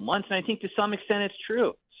couple months, and I think to some extent it's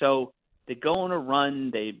true. So they go on a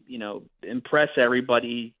run, they, impress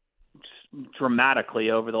everybody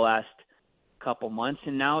dramatically over the last couple months,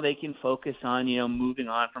 and now they can focus on moving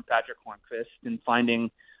on from Patrick Hornqvist and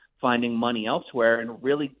finding money elsewhere, and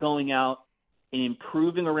really going out and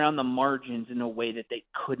improving around the margins in a way that they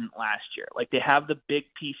couldn't last year. Like, they have the big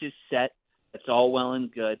pieces set. It's all well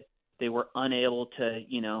and good. They were unable to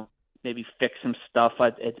maybe fix some stuff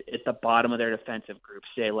at the bottom of their defensive group,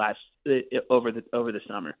 say over the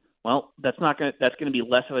summer. Well, that's going to be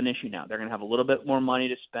less of an issue now. They're going to have a little bit more money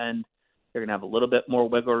to spend. They're going to have a little bit more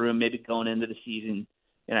wiggle room maybe going into the season.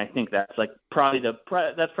 And I think that's probably the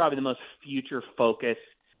most future focused,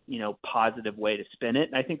 positive way to spin it.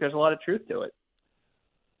 And I think there's a lot of truth to it.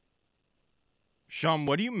 Sean,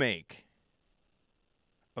 what do you make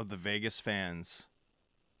of the Vegas fans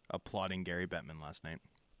applauding Gary Bettman last night?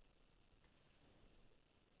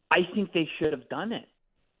 I think they should have done it.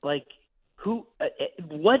 Like,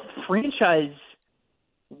 what franchise,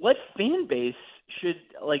 what fan base should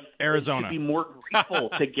Arizona should be more grateful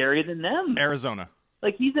to Gary than them? Arizona.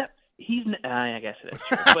 Like, I guess it is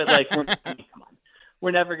true, but like, come on,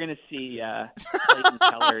 we're never going to see Clayton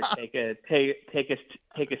Keller take a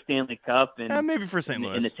Stanley Cup and maybe for St.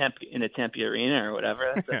 Louis in the Tempe Arena or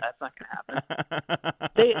whatever. That's not going to happen.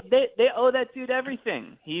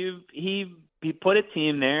 everything. He put a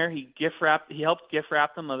team there. He helped gift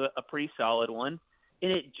wrap them a pretty solid one,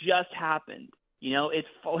 and it just happened. It's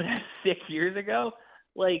 6 years ago.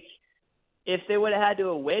 Like, if they would have had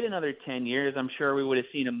to wait another 10 years, I'm sure we would have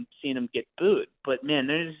seen him get booed. But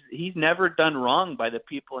man, he's never done wrong by the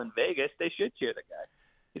people in Vegas. They should cheer the guy.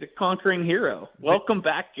 He's a conquering hero. Welcome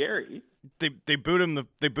back, Gary. They booed him.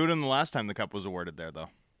 They booed him the last time the cup was awarded there, though.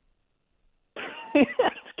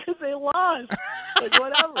 Because they lost. Like,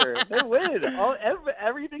 whatever, they win.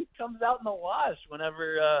 Everything comes out in the wash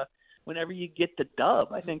whenever you get the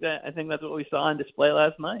dub. I think that's what we saw on display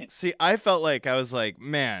last night. See, I felt like I was like,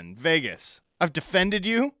 man, Vegas, I've defended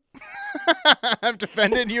you. I've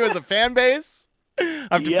defended you as a fan base.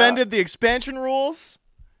 I've defended the expansion rules.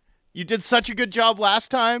 You did such a good job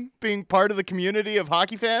last time being part of the community of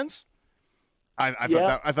hockey fans. I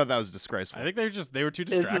thought that was disgraceful. I think they were too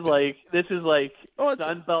distracted. This is like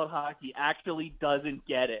Sunbelt hockey actually doesn't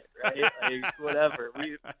get it, right? Like, whatever.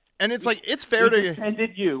 And it's like, it's fair we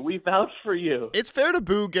defended you. We vouched for you. It's fair to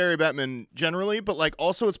boo Gary Bettman generally, but like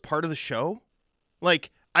also it's part of the show.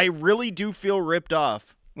 Like, I really do feel ripped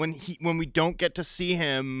off when we don't get to see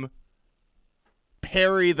him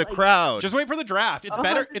parry the crowd. Just wait for the draft. It's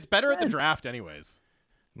better. It's better at the draft, anyways.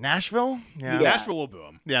 Nashville? Yeah. Nashville will boo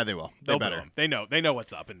him. Yeah, they will. They better. They know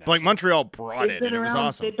what's up in Nashville. Like, Montreal brought it, and it was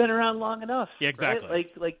awesome. They've been around long enough. Yeah, exactly. Right?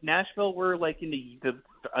 Like Nashville, we're like in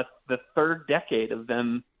the third decade of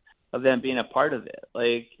them being a part of it.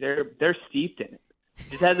 Like, they're steeped in it.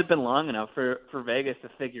 It just hasn't been long enough for Vegas to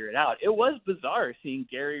figure it out. It was bizarre seeing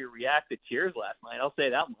Gary react to cheers last night. I'll say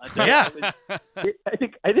that much. Yeah.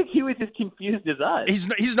 I think he was just confused as us.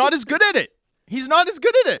 He's not as good at it. He's not as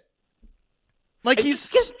good at it. Like,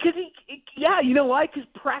 he's you know why? Because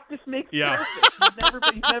practice makes perfect.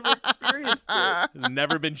 He's never experienced it. He's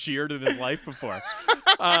never been cheered in his life before.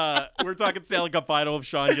 We're talking Stanley Cup final of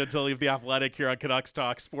Sean Gentili of The Athletic here on Canucks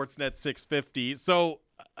Talk, Sportsnet 650. So,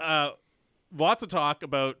 lots of talk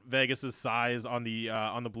about Vegas's size on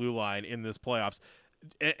the blue line in this playoffs,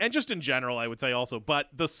 and just in general, I would say also. But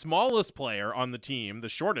the smallest player on the team, the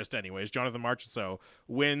shortest anyways, Jonathan Marchessault,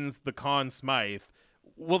 wins the Conn Smythe.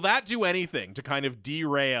 Will that do anything to kind of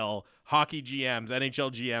derail hockey GMs,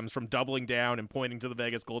 NHL GMs from doubling down and pointing to the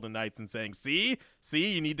Vegas Golden Knights and saying, see,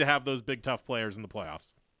 you need to have those big, tough players in the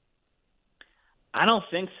playoffs? I don't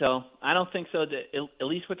think so. At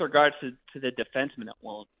least with regards to the defenseman, it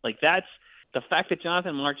won't. Like, that's the fact that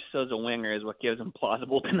Jonathan Marchessault is a winger is what gives him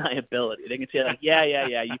plausible deniability. They can say, like, yeah,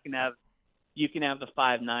 you can have the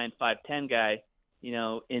 5'9", 5'10" guy,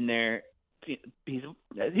 in there. He's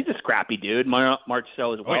a scrappy dude,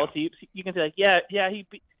 Marchessault as well. Oh, yeah. So you can say, like,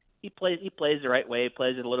 he plays the right way,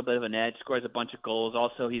 plays at a little bit of an edge, scores a bunch of goals.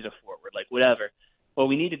 Also, he's a forward, like, whatever. What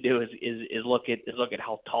we need to do is look at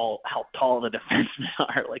how tall the defensemen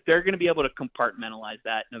are. Like, they're going to be able to compartmentalize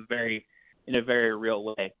that in a very real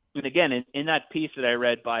way. And again, in that piece that I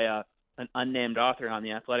read by an unnamed author on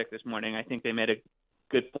The Athletic this morning, I think they made a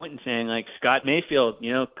good point in saying, like, Scott Mayfield,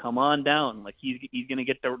 come on down. Like, he's going to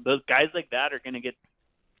get those guys like that are going to get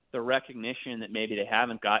the recognition that maybe they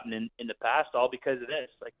haven't gotten in the past, all because of this.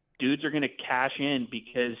 Like, dudes are going to cash in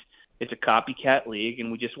because it's a copycat league,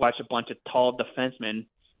 and we just watch a bunch of tall defensemen,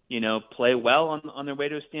 play well on their way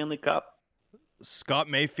to a Stanley Cup. Scott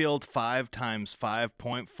Mayfield 5 times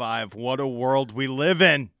 5.5. What a world we live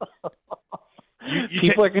in.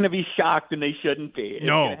 People are going to be shocked, and they shouldn't be. It's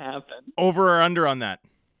going to happen. Over or under on that?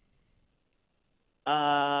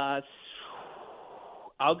 I'll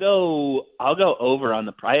go over on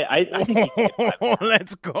the price. I think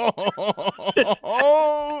let's go.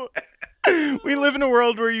 We live in a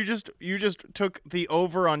world where you just took the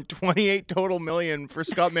over on 28 total million for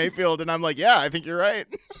Scott Mayfield, and I'm like, yeah, I think you're right.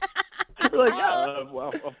 We're like, yeah,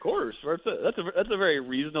 well, of course. That's a very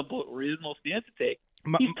reasonable stance to take.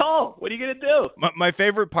 He's tall. What are you gonna do? My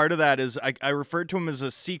favorite part of that is I referred to him as a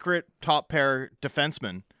secret top pair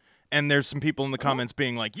defenseman, and there's some people in the comments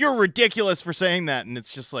being like, "You're ridiculous for saying that," and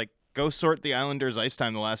it's just like, go sort the Islanders' ice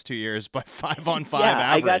time the last 2 years by 5-on-5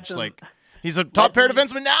 average. Like, he's a top pair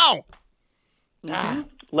defenseman now. Mm-hmm.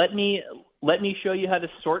 Let me show you how to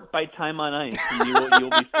sort by time on ice, and you'll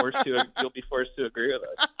be forced to agree with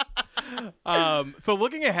us. So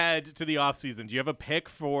looking ahead to the offseason, do you have a pick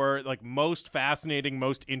for, like, most fascinating,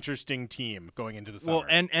 most interesting team going into the summer?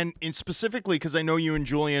 Well, and specifically because I know you and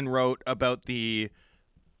Julian wrote about the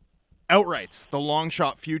outrights, the long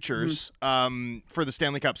shot futures for the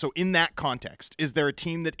Stanley Cup. So in that context, is there a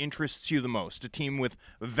team that interests you the most, a team with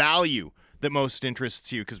value that most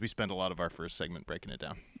interests you? Because we spent a lot of our first segment breaking it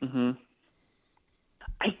down. Mm-hmm.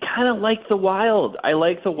 I kind of like the Wild. I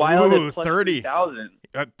like the Wild at plus 30,000.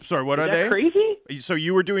 Sorry, what are they? Crazy? So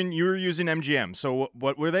you were using MGM. So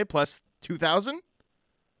what were they? Plus 2,000?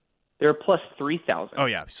 They're plus 3,000. Oh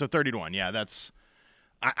yeah, so 30 to 1. Yeah, that's.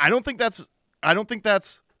 I don't think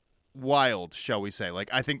that's wild, shall we say? Like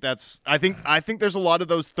I think there's a lot of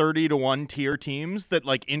those 30 to 1 tier teams that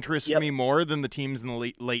like interest me more than the teams in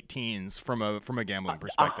the late teens from a gambling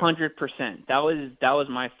perspective. 100%. That was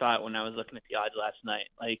my thought when I was looking at the odds last night.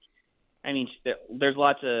 Like, I mean, there's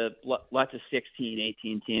lots of 16,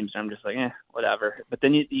 18 teams. I'm just like, whatever. But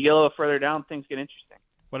then you get a little further down, things get interesting.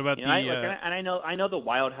 What about I know the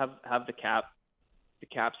Wild have the cap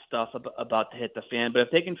stuff about to hit the fan, but if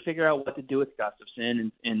they can figure out what to do with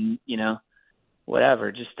Gustafsson and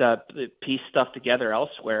whatever, just piece stuff together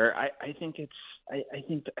elsewhere, I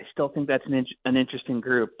still think that's an interesting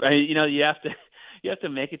group. You have to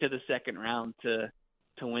make it to the second round to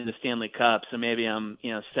win the Stanley Cup. So maybe I'm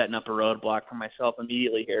setting up a roadblock for myself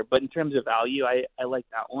immediately here. But in terms of value, I like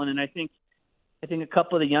that one, and I think a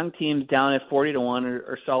couple of the young teams down at 40 to 1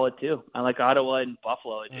 are solid too. I like Ottawa and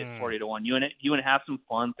Buffalo at 40 to 1. You want to have some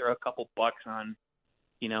fun, throw a couple bucks on,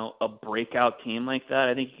 a breakout team like that.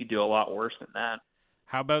 I think you could do a lot worse than that.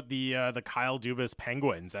 How about the Kyle Dubas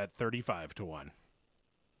Penguins at 35 to 1?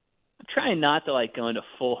 I'm trying not to go into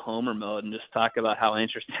full homer mode and just talk about how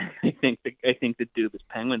interesting I think the Dubas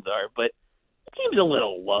Penguins are, but it seems a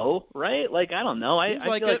little low, right? Like I don't know. I feel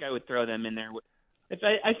like I would throw them in there.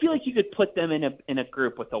 I feel like you could put them in a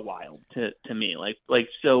group with the Wild to me,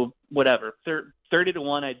 so whatever. 30 to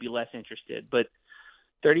 1, I'd be less interested, but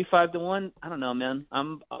 35 to 1, I don't know, man.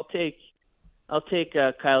 I'll take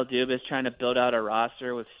Kyle Dubas trying to build out a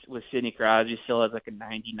roster with Sidney Crosby still as like a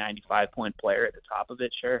 95 point player at the top of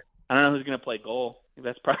it. Sure, I don't know who's going to play goal.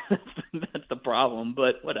 That's the problem,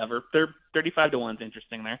 but whatever. 35 to 1's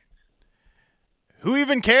interesting there. Who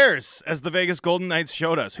even cares? As the Vegas Golden Knights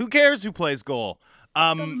showed us, who cares who plays goal?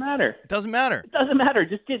 Doesn't matter. It doesn't matter. It doesn't matter.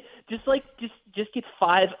 Just get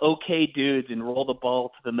 5 okay dudes and roll the ball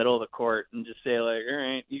to the middle of the court and just say all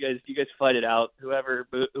right, you guys fight it out. Whoever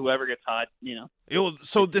gets hot,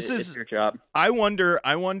 It's your job. I wonder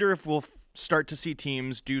if we'll start to see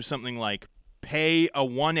teams do something like pay a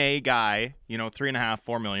 1A guy, $3.5,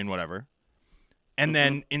 $4 million, whatever, and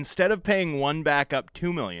then instead of paying one backup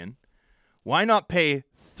 $2 million, why not pay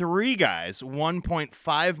 3 guys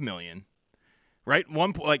 $1.5 million? Right,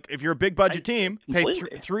 if you're a big budget team, pay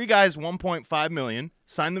 3 guys $1.5 million,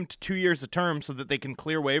 sign them to 2 years of term so that they can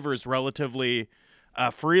clear waivers relatively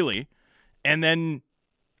freely, and then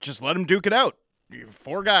just let them duke it out.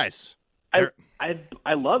 4 guys. I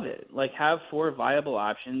love it. Have 4 viable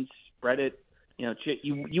options. Spread it.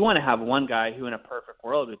 You want to have one guy who, in a perfect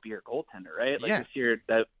world, would be your goaltender, right? This year,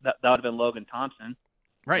 that would have been Logan Thompson.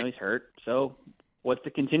 Right. He's hurt. So, what's the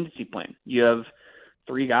contingency plan? You have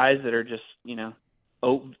 3 guys that are just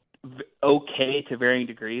okay to varying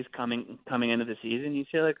degrees coming into the season. You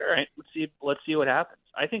say all right, let's see what happens.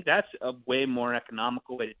 I think that's a way more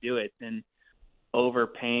economical way to do it than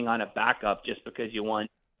overpaying on a backup just because you want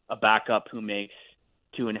a backup who makes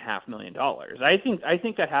 $2.5 million. I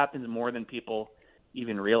think that happens more than people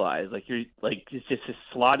even realize. It's just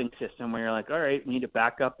a slotting system where you're all right, we need a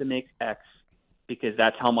backup that makes X because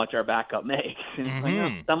that's how much our backup makes. And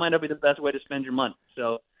that might not be the best way to spend your money.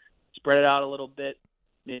 So spread it out a little bit,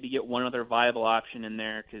 maybe get one other viable option in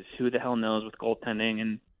there because who the hell knows with goaltending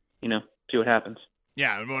and, see what happens.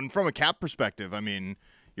 Yeah, and from a cap perspective, I mean,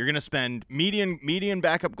 you're going to spend median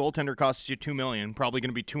backup goaltender costs you $2 million, probably going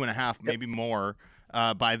to be 2.5, maybe more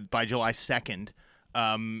by July 2nd.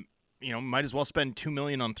 Might as well spend $2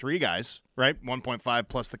 million on 3 guys, right? 1.5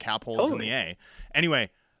 plus the cap holds in the A. Anyway,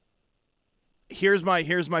 here's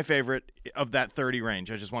my favorite of that 30 range.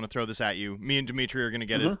 I just want to throw this at you. Me and Dimitri are going to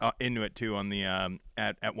get into it too on the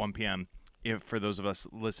at 1 p.m. For those of us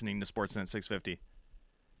listening to Sportsnet 650.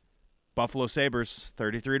 Buffalo Sabres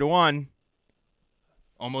 33 to 1.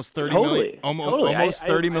 Almost 30 million. Almost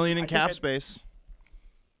 30 million in cap space.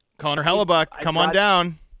 Connor Hellebuck, come on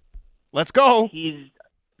down. Let's go.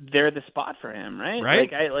 They're the spot for him, right? Right.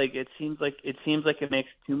 It seems like it makes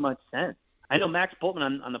too much sense. I know Max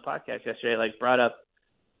Boltman on the podcast yesterday brought up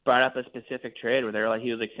a specific trade where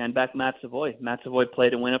he was send back Matt Savoy. Matt Savoy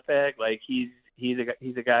played in Winnipeg. He's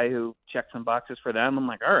a guy who checked some boxes for them. I'm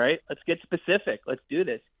all right, let's get specific. Let's do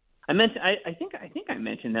this. I think I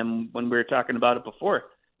mentioned them when we were talking about it before.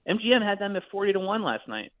 MGM had them at 40 to 1 last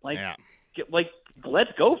night. Let's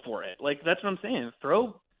go for it. That's what I'm saying.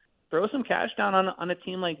 Throw some cash down on a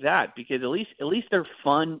team like that because at least they're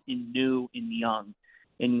fun and new and young.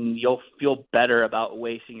 And you'll feel better about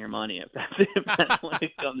wasting your money if that's what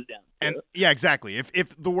it comes down to. And yeah, exactly.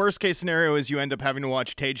 If the worst case scenario is you end up having to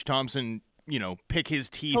watch Tage Thompson, pick his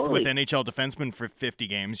teeth Totally. with NHL defensemen for 50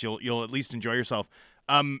 games, you'll at least enjoy yourself.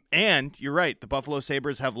 And you're right, the Buffalo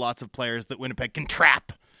Sabres have lots of players that Winnipeg can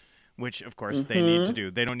trap, which of course they need to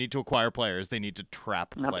do. They don't need to acquire players; they need to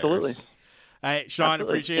trap Absolutely. players. Hey, Sean,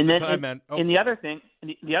 Absolutely. appreciate And the then- time, man. Oh, And the other thing,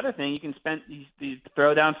 you can spend, you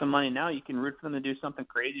throw down some money now. You can root for them to do something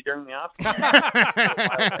crazy during the off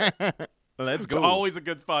season. Let's it's go. always a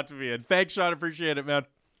good spot to be in. Thanks, Sean. Appreciate it, man.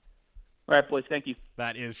 All right, boys. Thank you.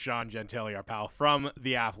 That is Sean Gentili, our pal from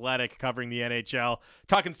The Athletic, covering the NHL,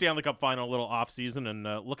 talking Stanley Cup final, a little offseason, and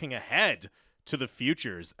looking ahead to the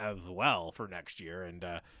futures as well for next year. And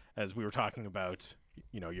as we were talking about,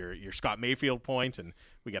 your Scott Mayfield point, and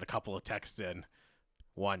we got a couple of texts in.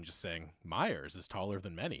 One just saying Myers is taller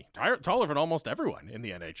than many, taller than almost everyone in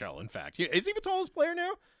the NHL. In fact, is he the tallest player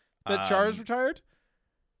now that Char is retired?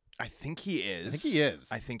 I think he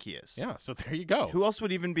is. I think he is. Yeah, so there you go. Who else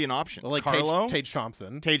would even be an option? Like Carlo? Tage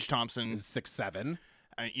Thompson. Tage Thompson Is 6'7".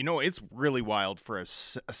 It's really wild for a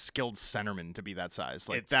skilled centerman to be that size.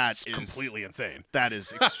 Like, It's that is completely insane. That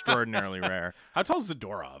is extraordinarily rare. How tall is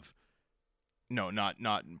Zadorov? No, not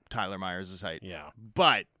Tyler Myers' height. Yeah.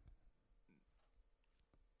 But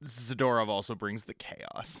Zadorov also brings the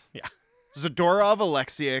chaos. Yeah. Zadorov,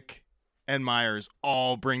 Alexiak, and Myers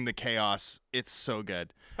all bring the chaos. It's so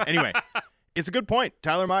good. Anyway, it's a good point.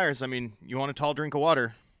 Tyler Myers, you want a tall drink of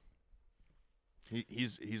water.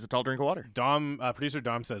 He's a tall drink of water. Producer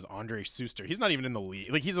Dom says Andre Suster. He's not even in the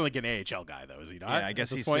league. Like, he's like an AHL guy, though, is he not? Yeah, I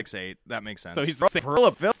guess he's 6'8". That makes sense. So he's listed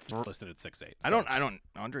at 6'8". I don't.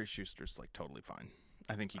 Andre Schuster's like totally fine.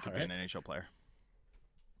 I think he could be an NHL player.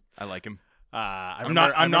 I like him. I'm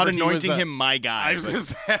not anointing him my guy. I was gonna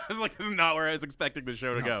say, I was like, this is not where I was expecting the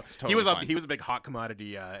show to go. Totally he was a big hot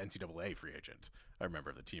commodity NCAA free agent. I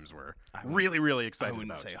remember the teams were really, really excited. I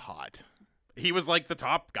wouldn't about. say hot. He was like the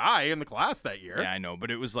top guy in the class that year. Yeah, I know,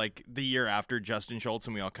 but it was like the year after Justin Schultz,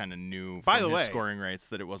 and we all kind of knew By from the his way, scoring rates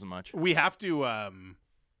that it wasn't much. We have to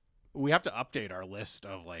update our list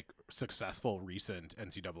of like successful recent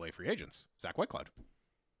NCAA free agents. Zach Whitecloud.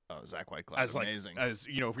 Oh, Zach Whitecloud is amazing.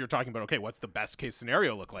 If you're talking about, okay, what's the best case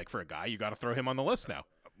scenario look like for a guy, you got to throw him on the list now.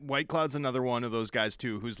 Whitecloud's another one of those guys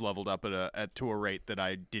too who's leveled up to a rate that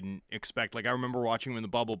I didn't expect. Like, I remember watching him in the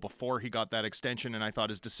bubble before he got that extension, and I thought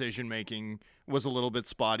his decision making was a little bit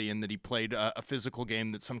spotty, and that he played a physical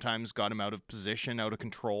game that sometimes got him out of position, out of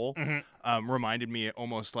control. Reminded me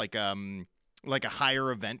almost like a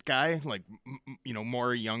higher event guy, like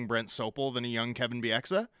more a young Brent Sopel than a young Kevin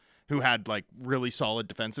Bieksa, who had like really solid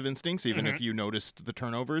defensive instincts, even if you noticed the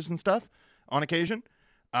turnovers and stuff on occasion.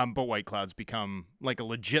 But Whitecloud's become like a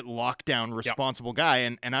legit lockdown responsible guy.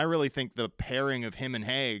 And I really think the pairing of him and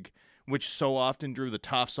Haig, which so often drew the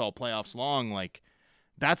Tufts all playoffs long, like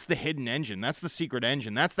that's the hidden engine. That's the secret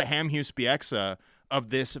engine. That's the Hamhuis Bieksa of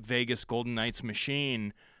this Vegas Golden Knights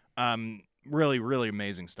machine. Really, really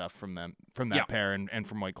amazing stuff from that pair and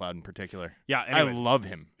from Whitecloud in particular. Yeah, anyways, I love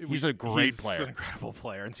him. He's a great player. He's an incredible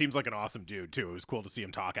player and seems like an awesome dude too. It was cool to see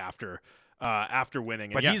him talk after winning.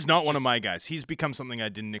 But he's not one of my guys. He's become something I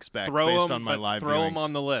didn't expect based on my live Throw viewings. him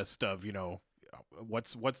on the list of,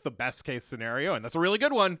 what's the best case scenario, and that's a really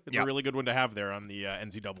good one. It's a really good one to have there on the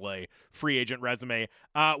NCAA free agent resume.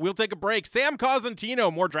 We'll take a break. Sam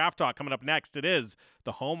Cosentino, more draft talk coming up next. It is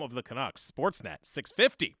the home of the Canucks, Sportsnet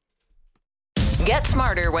 650. Get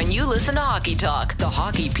smarter when you listen to Hockey Talk, the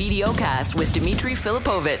Hockey PDO cast with Dmitry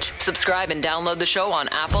Filipovich. Subscribe and download the show on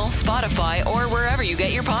Apple, Spotify, or wherever you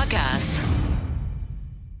get your podcasts.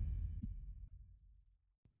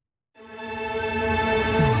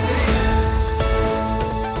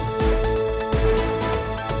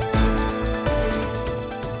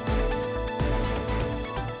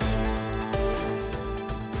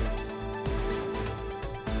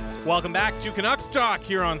 Welcome back to Canucks Talk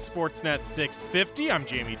here on Sportsnet 650. I'm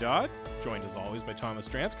Jamie Dodd, joined as always by Thomas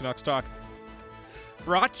Strantz. Canucks Talk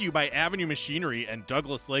brought to you by Avenue Machinery and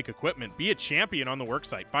Douglas Lake Equipment. Be a champion on the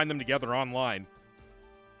worksite. Find them together online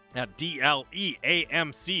at DLEAMC.com.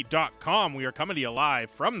 We are coming to you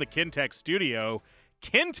live from the Kintec studio.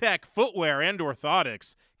 Kintec Footwear and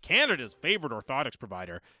Orthotics, Canada's favorite orthotics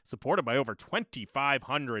provider, supported by over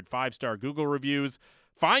 2,500 five-star Google reviews.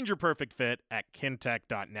 Find your perfect fit at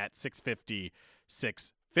kintec.net.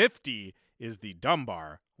 650 is the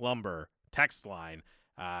Dunbar Lumber text line.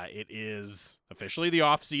 It is officially the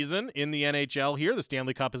off-season in the NHL here. The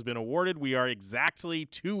Stanley Cup has been awarded. We are exactly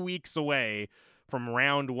 2 weeks away from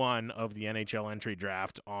round one of the NHL entry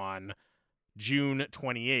draft on June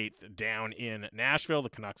 28th down in Nashville.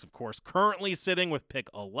 The Canucks, of course, currently sitting with pick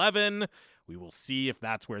 11. We will see if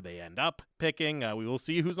that's where they end up picking. We will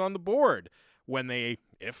see who's on the board when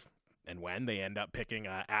if and when they end up picking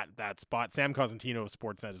at that spot. Sam Cosentino of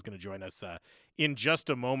Sportsnet is going to join us in just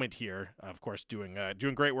a moment here. Of course, doing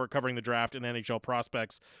great work covering the draft and NHL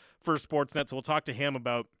prospects for Sportsnet. So we'll talk to him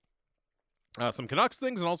about some Canucks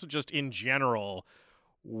things and also just in general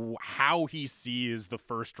how he sees the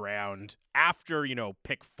first round after,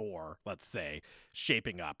 pick 4, let's say,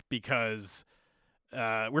 shaping up, because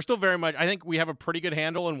we're still very much, I think we have a pretty good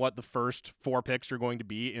handle on what the first 4 picks are going to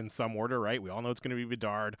be in some order, right? We all know it's going to be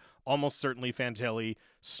Bedard, almost certainly Fantilli,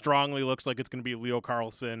 strongly looks like it's going to be Leo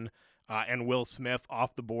Carlsson and Will Smith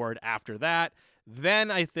off the board after that.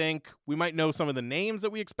 Then I think we might know some of the names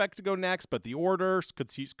that we expect to go next, but the orders,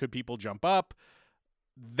 could people jump up?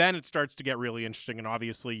 Then it starts to get really interesting, and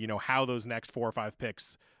obviously, how those next 4 or 5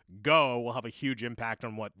 picks go will have a huge impact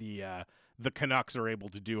on what the Canucks are able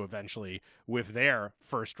to do eventually with their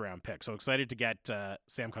first-round pick. So excited to get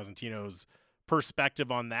Sam Cosentino's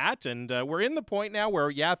perspective on that, and we're in the point now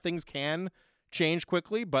where, things can change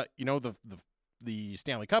quickly, but, the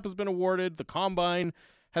Stanley Cup has been awarded, the Combine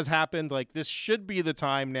has happened. Like, this should be the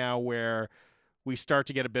time now where we start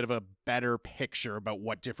to get a bit of a better picture about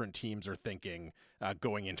what different teams are thinking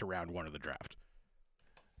going into round 1 of the draft.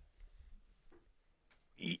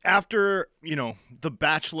 After, the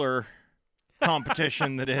Bachelor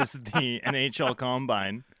competition that is the NHL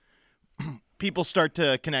Combine, people start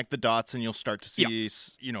to connect the dots, and you'll start to see,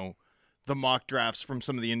 the mock drafts from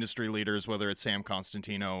some of the industry leaders, whether it's Sam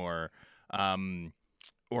Cosentino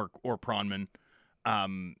or Pronman,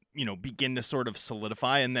 begin to sort of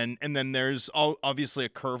solidify, and then there's obviously a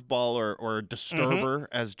curveball or a disturber,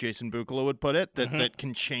 as Jason Bukala would put it, that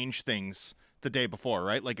can change things the day before,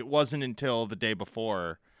 right? Like, it wasn't until the day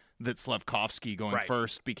before that Slafkovsky going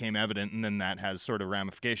first became evident, and then that has sort of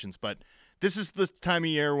ramifications. But this is the time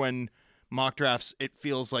of year when mock drafts, it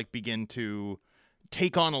feels like, begin to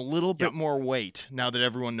take on a little bit more weight now that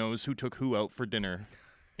everyone knows who took who out for dinner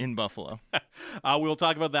in Buffalo. We'll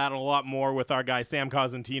talk about that and a lot more with our guy, Sam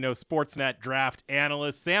Cosentino, Sportsnet draft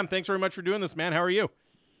analyst. Sam, thanks very much for doing this, man. How are you?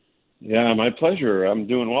 Yeah, my pleasure. I'm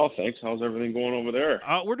doing well, thanks. How's everything going over there?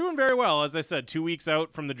 We're doing very well. As I said, 2 weeks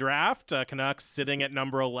out from the draft. Canucks sitting at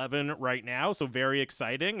number 11 right now, so very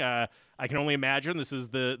exciting. I can only imagine this is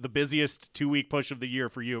the busiest 2-week push of the year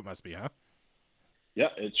for you, it must be, huh? Yeah,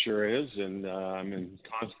 it sure is, and I'm in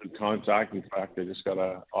constant contact. In fact, I just got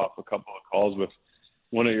off a couple of calls with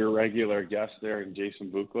one of your regular guests there, and Jason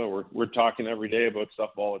Bukala. We're talking every day about stuff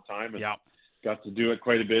all the time, and got to do it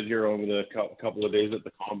quite a bit here over the couple of days at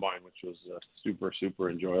the Combine, which was super, super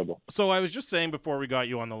enjoyable. So I was just saying before we got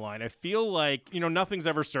you on the line, I feel like, nothing's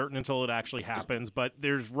ever certain until it actually happens, but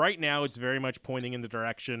right now it's very much pointing in the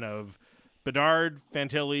direction of Bedard,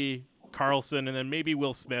 Fantilli, Carlsson, and then maybe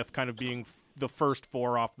Will Smith kind of being the first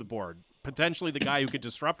 4 off the board. Potentially the guy who could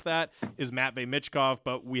disrupt that is Matvei Michkov,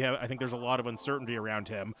 but I think there's a lot of uncertainty around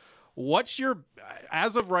him. What's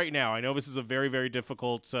as of right now, I know this is a very, very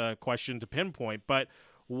difficult question to pinpoint, but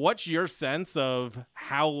what's your sense of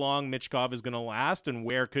how long Michkov is going to last and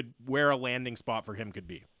where a landing spot for him could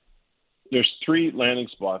be? There's 3 landing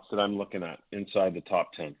spots that I'm looking at inside the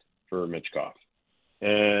top 10 for Michkov.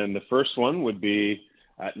 And the first one would be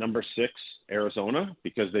at number 6, Arizona,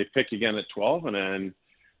 because they pick again at 12, and then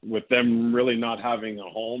with them really not having a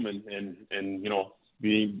home and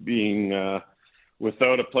being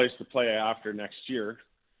without a place to play after next year,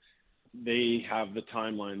 they have the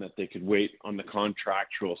timeline that they could wait on the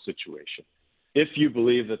contractual situation. If you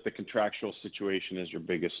believe that the contractual situation is your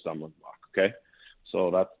biggest stumbling block, okay?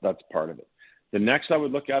 So that's part of it. The next I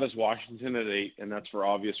would look at is Washington at 8, and that's for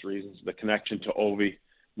obvious reasons. The connection to Ovi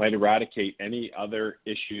might eradicate any other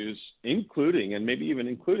issues, including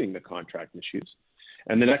the contract issues.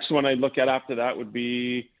 And the next one I'd look at after that would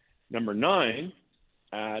be number 9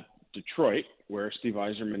 at Detroit, where Steve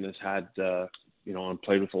Yzerman has had, and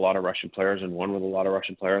played with a lot of Russian players and won with a lot of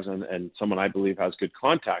Russian players, and someone I believe has good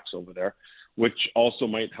contacts over there, which also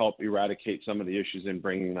might help eradicate some of the issues in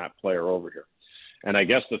bringing that player over here. And I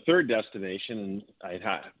guess the third destination, and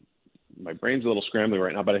my brain's a little scrambling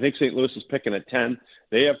right now, but I think St. Louis is picking at 10.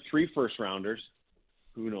 They have 3 first-rounders.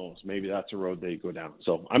 Who knows? Maybe that's a road they go down.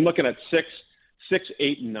 So I'm looking at 6,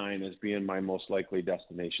 8, and 9 as being my most likely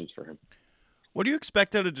destinations for him. What do you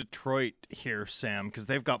expect out of Detroit here, Sam? Because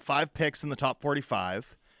they've got 5 picks in the top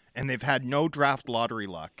 45, and they've had no draft lottery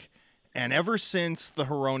luck. And ever since the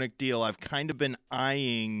Hronek deal, I've kind of been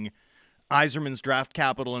eyeing Yzerman's draft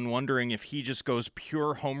capital and wondering if he just goes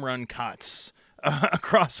pure home run cuts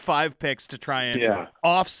across 5 picks to try and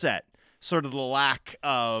offset sort of the lack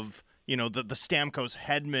of, the Stamkos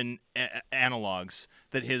Hedman analogs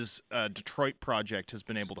that his Detroit project has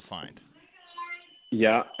been able to find.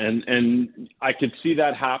 Yeah, and I could see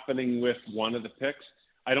that happening with one of the picks.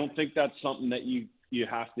 I don't think that's something that you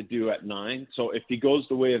have to do at 9. So if he goes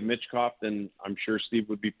the way of Mitchkov, then I'm sure Steve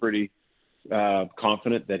would be pretty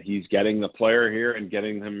confident that he's getting the player here and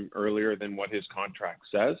getting him earlier than what his contract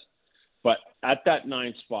says. But at that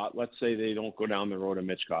 9 spot, let's say they don't go down the road of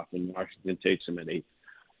Mitchkov and Washington takes him at 8.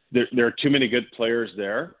 There are too many good players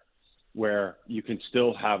there where you can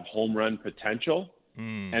still have home run potential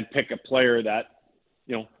and pick a player that,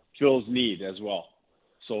 fills need as well.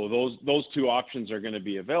 So those 2 options are going to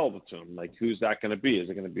be available to him. Like, who's that going to be? Is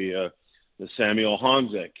it going to be the Samuel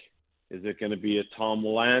Honzik? Is it going to be a Tom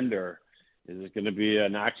Willander? Is it going to be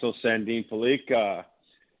an Axel Sandin Pellikka?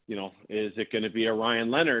 Is it going to be a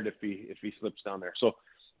Ryan Leonard if he slips down there? So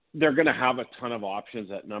they're going to have a ton of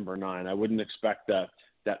options at number 9. I wouldn't expect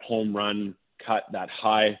that home run cut, that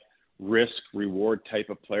high risk reward type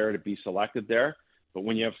of player to be selected there. But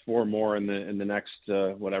when you have 4 more in the next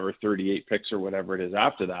 38 picks or whatever it is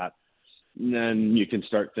after that, then you can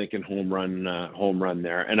start thinking home run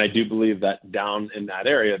there. And I do believe that down in that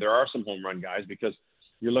area there are some home run guys, because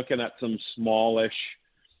you're looking at some smallish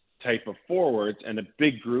type of forwards and a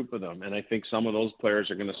big group of them. And I think some of those players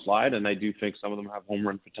are going to slide, and I do think some of them have home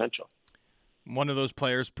run potential. One of those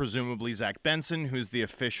players, presumably Zach Benson, who's the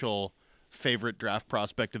official favorite draft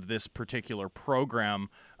prospect of this particular program.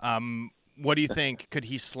 What do you think? Could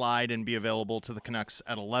he slide and be available to the Canucks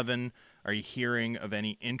at 11? Are you hearing of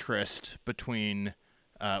any interest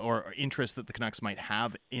or interest that the Canucks might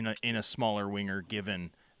have in a smaller winger,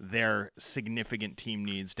 given their significant team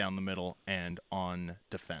needs down the middle and on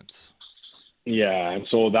defense? Yeah, and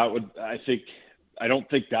so I don't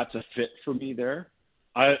think that's a fit for me there.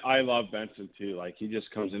 I love Benson too. Like, he just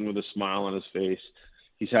comes in with a smile on his face.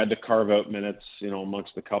 He's had to carve out minutes,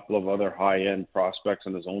 amongst a couple of other high-end prospects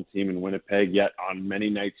on his own team in Winnipeg, yet on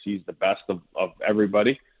many nights he's the best of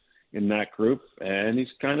everybody in that group. And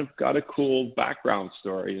he's kind of got a cool background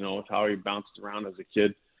story, with how he bounced around as a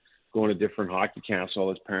kid, going to different hockey camps while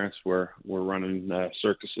his parents were running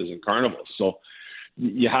circuses and carnivals. So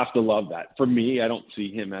you have to love that. For me, I don't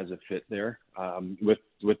see him as a fit there with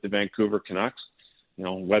the Vancouver Canucks,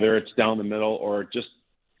 whether it's down the middle or just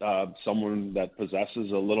someone that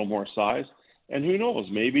possesses a little more size. And who knows,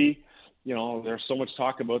 maybe, there's so much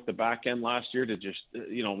talk about the back end last year to just,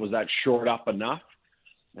 was that short up enough?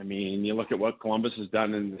 I mean, you look at what Columbus has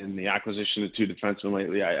done in the acquisition of 2 defensemen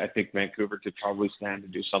lately. I think Vancouver could probably stand to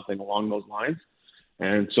do something along those lines.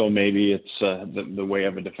 And so maybe it's the way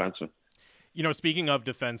of a defenseman. Speaking of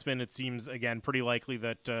defensemen, it seems, again, pretty likely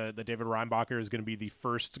that David Reinbacher is going to be the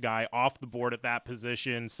first guy off the board at that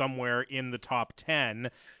position, somewhere in the top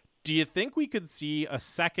 10. Do you think we could see a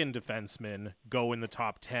second defenseman go in the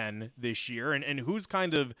top 10 this year? And who's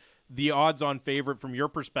kind of the odds-on favorite from your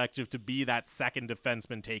perspective to be that second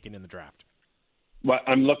defenseman taken in the draft? Well,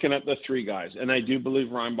 I'm looking at the 3 guys, and I do believe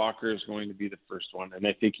Reinbacher is going to be the first one. And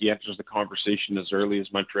I think he enters the conversation as early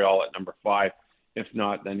as Montreal at number 5. If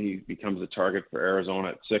not, then he becomes a target for Arizona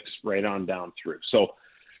at 6, right on down through. So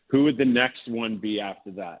who would the next one be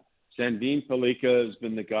after that? Sandin Pellikka has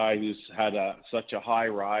been the guy who's had such a high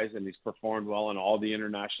rise, and he's performed well in all the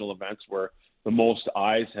international events where the most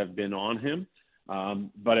eyes have been on him.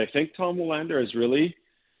 But I think Tom Willander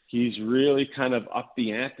he's really kind of upped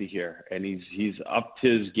the ante here, and he's upped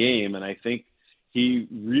his game. And I think he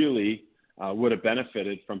really would have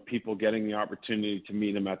benefited from people getting the opportunity to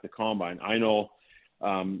meet him at the Combine. I know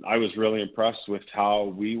I was really impressed with how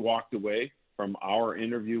we walked away from our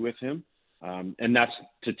interview with him. And that's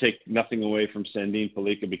to take nothing away from Sandin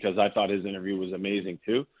Pellikka, because I thought his interview was amazing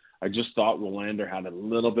too. I just thought Willander had a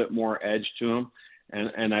little bit more edge to him.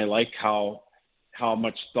 And I like how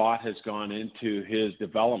much thought has gone into his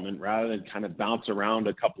development rather than kind of bounce around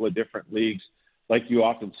a couple of different leagues like you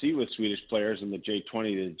often see with Swedish players in the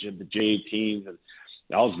J20, the J18s, and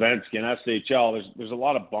Allsvenskan and SHL. There's a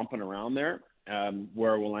lot of bumping around there,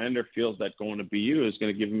 where Willander feels that going to BU is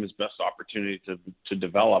going to give him his best opportunity to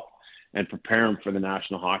develop and prepare him for the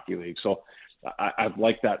National Hockey League. So I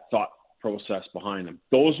like that thought process behind him.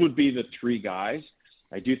 Those would be the 3 guys.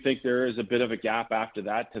 I do think there is a bit of a gap after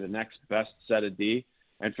that to the next best set of D.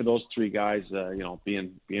 And for those 3 guys,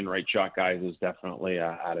 being right shot guys is definitely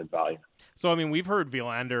added value. So, I mean, we've heard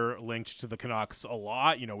Willander linked to the Canucks a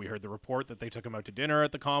lot. We heard the report that they took him out to dinner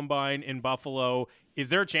at the Combine in Buffalo. Is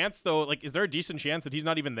there a chance, though, is there a decent chance that he's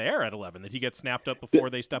not even there at 11, that he gets snapped up before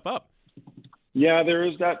they step up? Yeah, there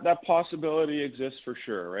is that possibility exists for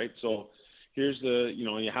sure, right? So here's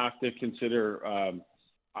you have to consider,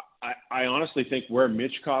 I honestly think where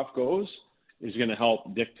Mitchkov goes is going to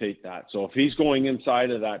help dictate that. So if he's going inside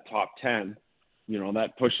of that top 10,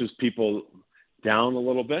 that pushes people down a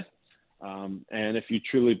little bit. And if you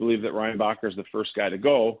truly believe that Ryan Bacher is the first guy to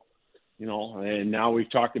go, and now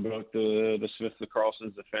we've talked about the Smiths, the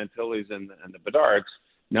Carlsons, the Fantillis, and the Bedards.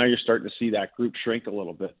 Now you're starting to see that group shrink a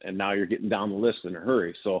little bit, and now you're getting down the list in a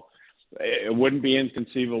hurry. So it wouldn't be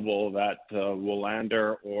inconceivable that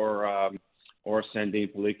Willander or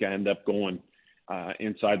Sandin Pellikka end up going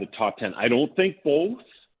inside the top 10. I don't think both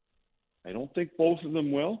of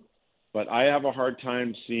them will, but I have a hard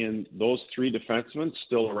time seeing those three defensemen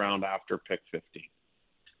still around after pick 15.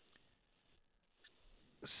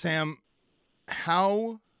 Sam,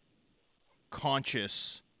 how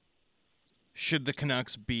conscious should the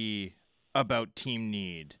Canucks be about team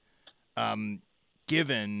need,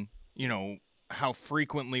 given, how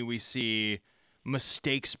frequently we see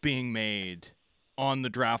mistakes being made on the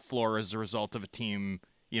draft floor as a result of a team,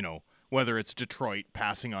 whether it's Detroit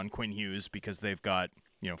passing on Quinn Hughes because they've got,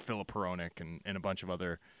 Philip Hronek and a bunch of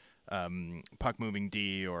other puck-moving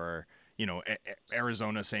D, or,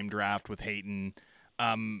 Arizona, same draft with Hayton.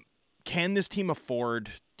 Can this team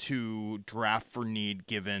afford to draft for need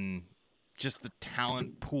given just the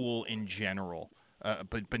talent pool in general,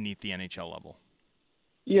 but beneath the NHL level?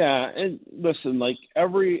 Yeah, and listen, like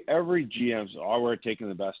every GM's, we're taking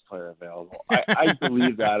the best player available. I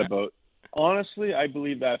believe that I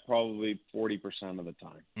believe that probably 40% of the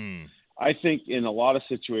time. I think in a lot of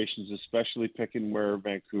situations, especially picking where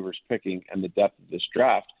Vancouver's picking and the depth of this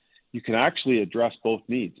draft, you can actually address both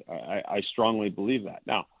needs. I strongly believe that.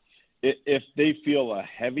 Now, if they feel a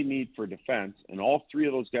heavy need for defense and all three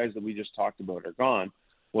of those guys that we just talked about are gone,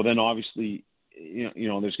 well, then obviously,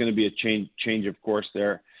 there's going to be a change of course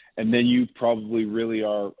there. And then you probably really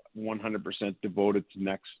are 100% devoted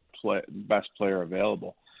to best player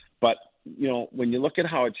available. But, when you look at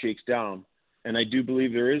how it shakes down, and I do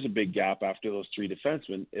believe there is a big gap after those three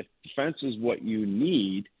defensemen, if defense is what you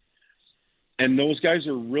need, and those guys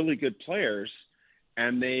are really good players,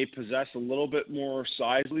 and they possess a little bit more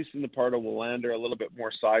size, at least in the part of Willander, a little bit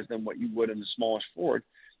more size than what you would in the smallest forward,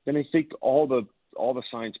 then I think all the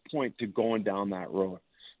signs point to going down that road.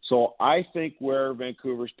 So I think where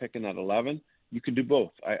Vancouver's picking at 11, you can do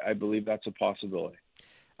both. I believe that's a possibility.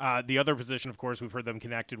 The other position, of course, we've heard them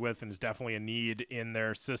connected with and is definitely a need in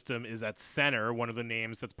their system is at center. One of the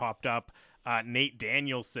names that's popped up, Nate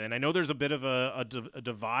Danielson. I know there's a bit of a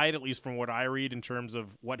divide, at least from what I read, in terms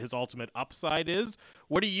of what his ultimate upside is.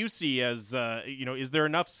 What do you see as, is there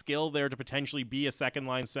enough skill there to potentially be a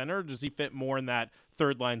second-line center? Or does he fit more in that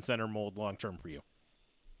third-line center mold long-term for you?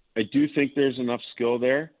 I do think there's enough skill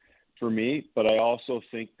there for me, but I also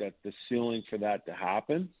think that the ceiling for that to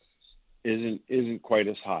happen isn't quite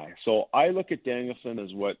as high. So I look at Danielson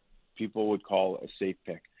as what people would call a safe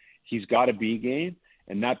pick. He's got a B game,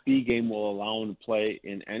 and that B game will allow him to play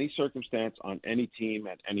in any circumstance on any team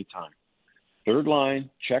at any time. Third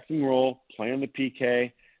line, checking role, playing the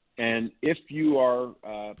PK, and if you are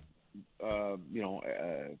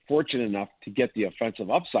fortunate enough to get the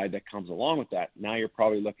offensive upside that comes along with that, now you're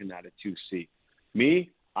probably looking at a 2C.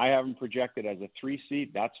 Me, I have him projected as a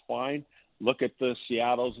 3C. That's fine. Look at the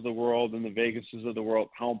Seattles of the world and the Vegases of the world,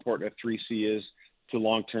 how important a 3C is to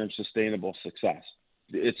long-term sustainable success.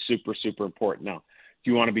 It's super, super important. Now, do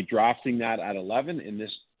you want to be drafting that at 11 in this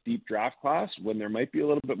deep draft class when there might be a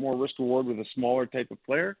little bit more risk reward with a smaller type of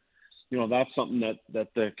player? That's something that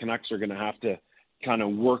the Canucks are going to have to kind of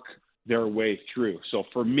work their way through. So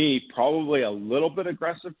for me, probably a little bit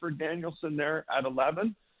aggressive for Danielson there at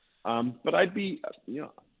 11. But I'd be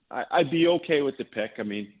okay with the pick. I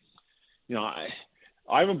mean,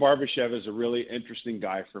 Ivan Barbashev is a really interesting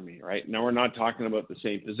guy for me, right? Now we're not talking about the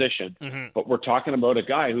same position, but we're talking about a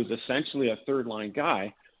guy who's essentially a third-line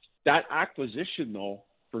guy. That acquisition, though,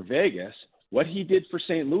 for Vegas, what he did for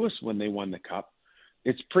St. Louis when they won the Cup,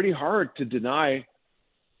 it's pretty hard to deny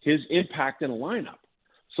his impact in a lineup.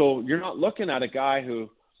 So you're not looking at a guy who,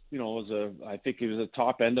 I think he was the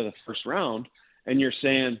top end of the first round, and you're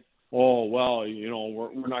saying, oh, well,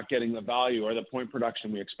 we're not getting the value or the point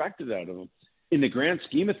production we expected out of him. In the grand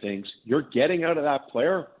scheme of things, you're getting out of that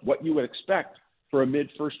player what you would expect for a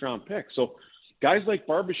mid-first round pick. So guys like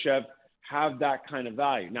Barbashev have that kind of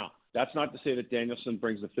value. Now, that's not to say that Danielson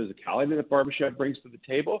brings the physicality that Barbashev brings to the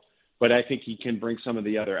table, but I think he can bring some of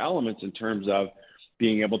the other elements in terms of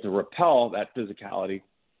being able to repel that physicality,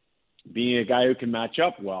 being a guy who can match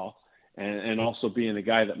up well, and also being a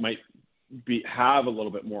guy that might have a little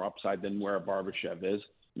bit more upside than where Barbashev is.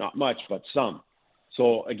 Not much, but some.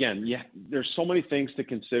 So again, there's so many things to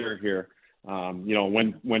consider here,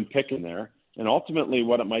 when picking there. And ultimately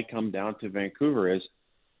what it might come down to Vancouver is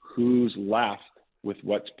who's left with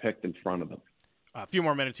what's picked in front of them. A few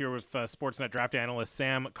more minutes here with Sportsnet draft analyst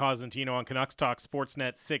Sam Cosentino on Canucks Talk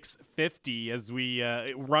Sportsnet 650 as we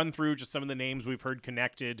run through just some of the names we've heard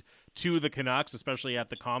connected to the Canucks, especially at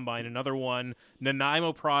the Combine. Another one,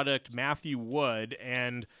 Nanaimo product Matthew Wood.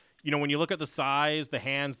 And, you know, when you look at the size, the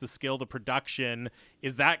hands, the skill, the production,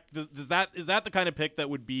 is that the kind of pick that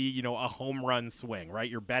would be, you know, a home run swing, right?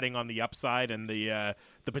 You're betting on the upside and the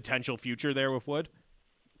potential future there with Wood?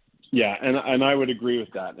 Yeah, and I would agree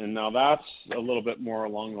with that. And now that's a little bit more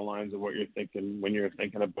along the lines of what you're thinking when you're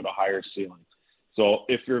thinking about a higher ceiling. So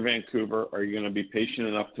if you're Vancouver, are you going to be patient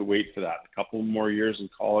enough to wait for that? A couple more years in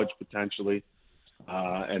college potentially,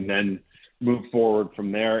 and then move forward from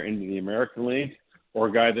there into the American League, or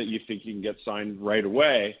a guy that you think you can get signed right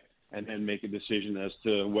away and then make a decision as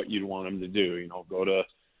to what you'd want him to do? You know, go to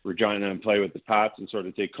Regina and play with the Pats and sort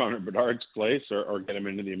of take Connor Bedard's place, or get him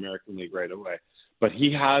into the American League right away. But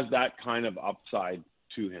he has that kind of upside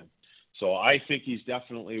to him. So I think he's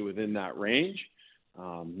definitely within that range.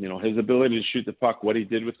 You know, his ability to shoot the puck, what he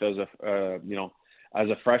did with as a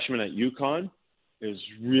freshman at UConn is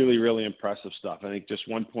really, really impressive stuff. I think just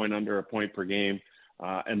 1 point under a point per game.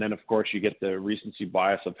 And then, of course, you get the recency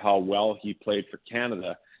bias of how well he played for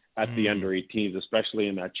Canada at the under 18s, especially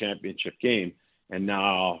in that championship game. And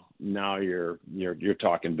now you're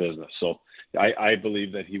talking business. So I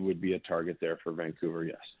believe that he would be a target there for Vancouver,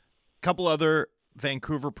 yes. A couple other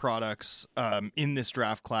Vancouver products in this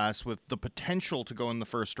draft class with the potential to go in the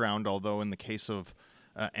first round, although in the case of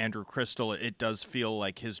Andrew Crystal, it does feel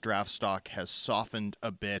like his draft stock has softened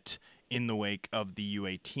a bit in the wake of the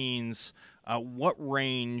U18s. What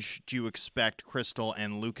range do you expect Crystal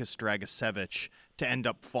and Lukas Dragicevic to end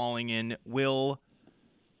up falling in? Will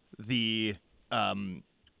the the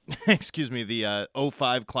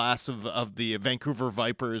 05 class of the Vancouver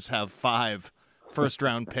Vipers have 5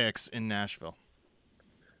 first-round picks in Nashville?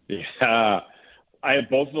 Yeah, I have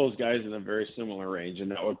both of those guys in a very similar range, and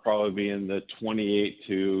that would probably be in the 28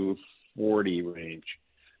 to 40 range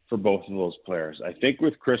for both of those players. I think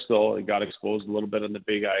with Crystal, it got exposed a little bit on the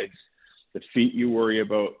big ice. The feet you worry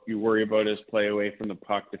about his play away from the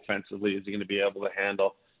puck defensively. Is he going to be able to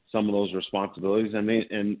handle some of those responsibilities?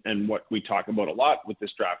 And what we talk about a lot with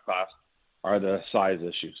this draft class are the size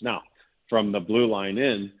issues. Now, from the blue line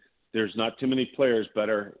in, there's not too many players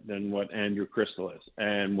better than what Andrew Crystal is.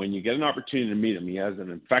 And when you get an opportunity to meet him, he has an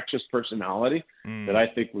infectious personality that I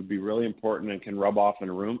think would be really important and can rub off in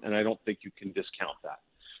a room, and I don't think you can discount that.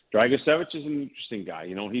 Dragicevic is an interesting guy.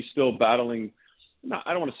 You know, he's still battling –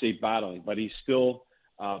 I don't want to say battling, but he's still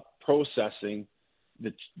processing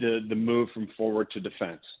the move from forward to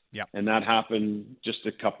defense. Yeah. And that happened just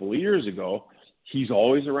a couple of years ago. He's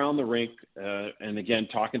always around the rink. And again,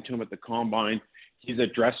 talking to him at the Combine, he's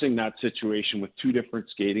addressing that situation with 2 different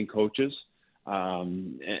skating coaches.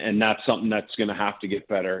 And that's something that's going to have to get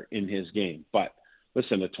better in his game. But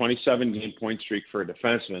listen, a 27-game point streak for a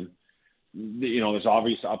defenseman, you know, there's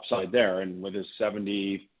obvious upside there. And with his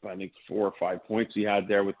 70, I think 4 or 5 points he had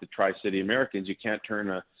there with the Tri-City Americans, you can't turn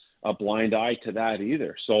a blind eye to that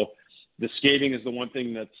either. So the skating is the one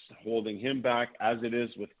thing that's holding him back, as it is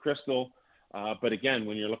with Crystal. But again,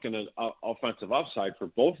 when you're looking at offensive upside for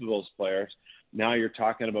both of those players, now you're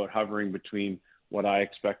talking about hovering between what I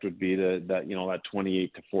expect would be that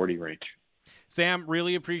 28 to 40 range. Sam,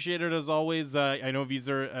 really appreciate it as always. I know these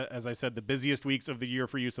are, as I said, the busiest weeks of the year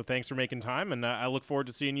for you, so thanks for making time, and I look forward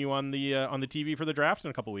to seeing you on the TV for the draft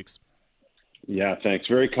in a couple weeks. Yeah, thanks.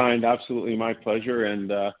 Very kind. Absolutely my pleasure,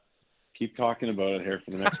 and keep talking about it here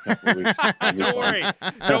for the next couple of weeks.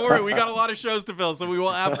 Don't worry. We got a lot of shows to fill, so we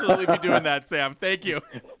will absolutely be doing that, Sam. Thank you.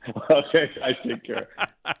 Okay, I take care.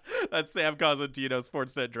 That's Sam Cosentino,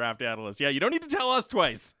 Sportsnet draft analyst. Yeah, you don't need to tell us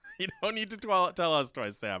twice. You don't need to tell us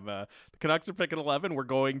twice, Sam. The Canucks are picking 11. We're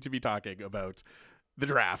going to be talking about the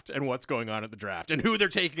draft and what's going on at the draft and who they're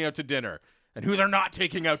taking out to dinner and who they're not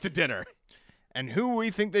taking out to dinner. And who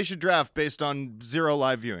we think they should draft based on 0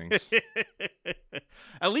 live viewings.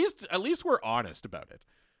 At least we're honest about it.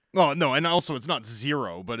 Well, no, and also it's not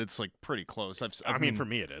 0, but it's like pretty close. I mean, for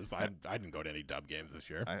me it is. I didn't go to any dub games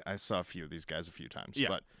this year. I saw a few of these guys a few times. Yeah.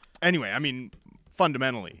 But anyway, I mean,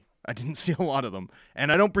 fundamentally, I didn't see a lot of them.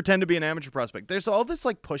 And I don't pretend to be an amateur prospect. There's all this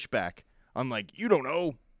like pushback on like, you don't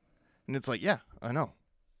know. And it's like, yeah, I know.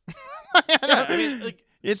 Yeah, I mean, like,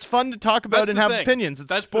 it's fun to talk about and have opinions.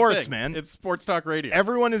 It's sports, man. It's sports talk radio.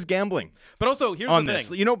 Everyone is gambling. But also, here's on the this.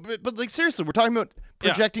 thing. You know, but like seriously, we're talking about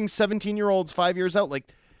projecting 17-year-olds 5 years out.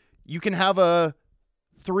 Like, you can have a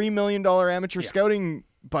 $3 million amateur scouting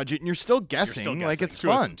budget, and you're still guessing. Like, it's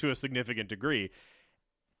fun to a significant degree.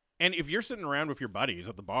 And if you're sitting around with your buddies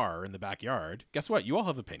at the bar in the backyard, guess what? You all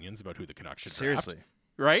have opinions about who the Canucks should draft. Seriously.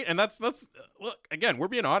 right? And that's look, again, we're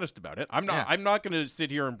being honest about it. I'm not going to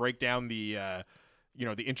sit here and break down the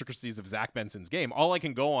the intricacies of Zach Benson's game. All I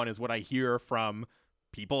can go on is what I hear from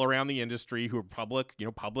people around the industry who are public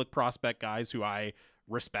prospect guys who I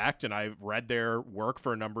respect, and I've read their work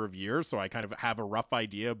for a number of years, so I kind of have a rough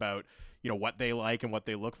idea about what they like and what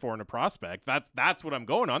they look for in a prospect. That's what I'm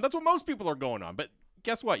going on. That's what most people are going on. But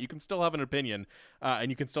guess what? You can still have an opinion,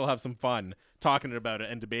 and you can still have some fun talking about it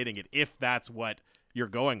and debating it if that's what you're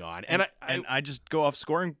going on. And I just go off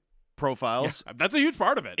scoring profiles. Yeah, that's a huge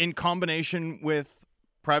part of it. In combination with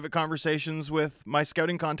private conversations with my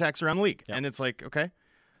scouting contacts around the league. Yep. And it's like, okay,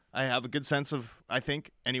 I have a good sense of, I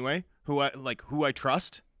think, anyway, who I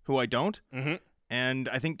trust, who I don't. Mm-hmm. And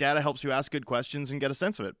I think data helps you ask good questions and get a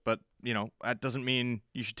sense of it. But, that doesn't mean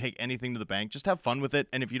you should take anything to the bank. Just have fun with it.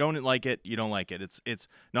 And if you don't like it, you don't like it. It's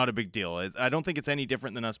not a big deal. I don't think it's any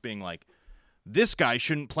different than us being like, this guy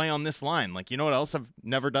shouldn't play on this line. Like, you know what else I've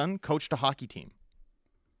never done? Coached a hockey team.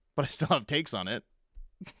 But I still have takes on it.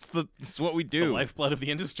 It's what we do. It's the lifeblood of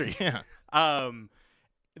the industry. Yeah.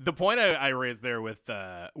 The point I raised there with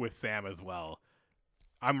Sam as well,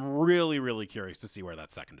 I'm really, really curious to see where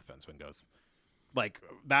that second defenseman goes. Like,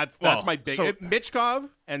 that's my big... Michkov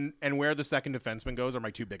and where the second defenseman goes are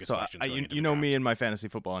my two biggest questions. You know me and my fantasy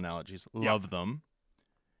football analogies. Love them.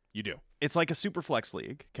 You do. It's like a super flex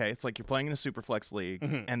league, okay? It's like you're playing in a super flex league,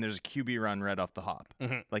 mm-hmm. and there's a QB run right off the hop.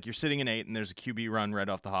 Mm-hmm. Like, you're sitting in 8, and there's a QB run right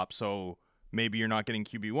off the hop, so maybe you're not getting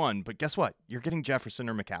QB1, but guess what? You're getting Jefferson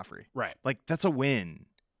or McCaffrey. Right. Like, that's a win.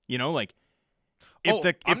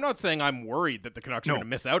 I'm not saying I'm worried that the Canucks are going to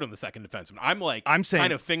miss out on the second defenseman. I'm saying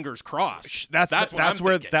kind of fingers crossed. That's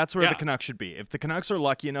where the Canucks should be. If the Canucks are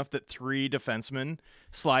lucky enough that 3 defensemen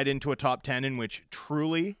slide into a top 10 in which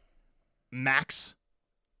truly max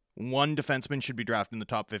 1 defenseman should be drafted in the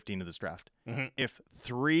top 15 of this draft. Mm-hmm. If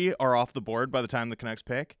 3 are off the board by the time the Canucks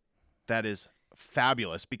pick, that is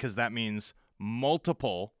fabulous because that means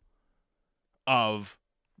multiple of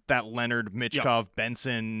that Leonard, Michkov,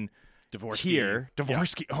 Benson Dvorsky. tier.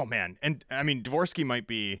 Dvorsky, oh man. And I mean, Dvorsky might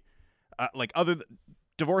be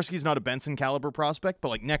Dvorsky's not a Benson caliber prospect, but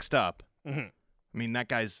like next up, mm-hmm. I mean, that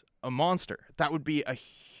guy's a monster. That would be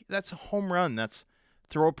that's a home run. That's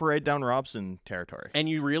throw a parade down Robson territory. And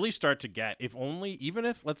you really start to get, even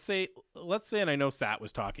if let's say, and I know Sat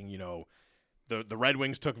was talking, the Red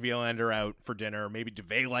Wings took Villander out for dinner. Maybe do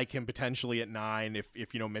they like him potentially at 9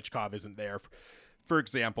 if Michkov isn't there, for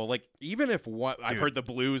example. Like, even if I've heard the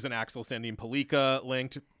Blues and Axel Sandin Palika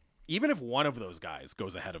linked, even if one of those guys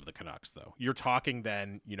goes ahead of the Canucks, though, you're talking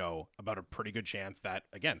then, about a pretty good chance that,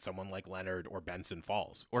 again, someone like Leonard or Benson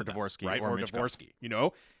falls. Or Dvorsky. Right? Or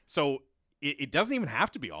Dvorsky, So it doesn't even have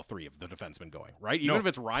to be all 3 of the defensemen going, right? Even if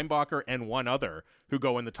it's Reinbacher and one other who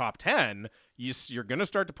go in the top 10, you're going to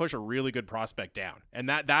start to push a really good prospect down. And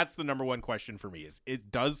that's the number one question for me is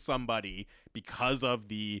does somebody, because of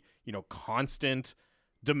the, constant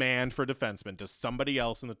demand for defensemen, does somebody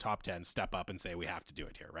else in the top 10 step up and say, we have to do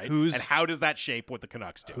it here, right? And how does that shape what the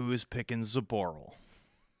Canucks do? Who's picking Zaboral?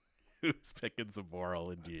 Who's picking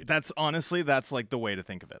Zaboral, indeed. That's like the way to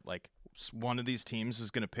think of it. Like, one of these teams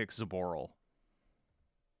is going to pick Zaboral,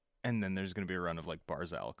 and then there's going to be a run of like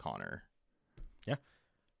Barzal, Connor,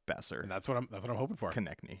 Besser, and that's what I'm hoping for.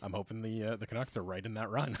 Konechny. I'm hoping the Canucks are right in that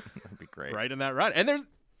run. That'd be great. Right in that run, and there's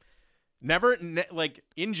never like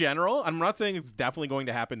in general. I'm not saying it's definitely going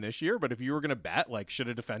to happen this year, but if you were going to bet, like, should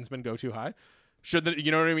a defenseman go too high? Should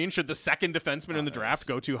you know what I mean? Should the second defenseman in the draft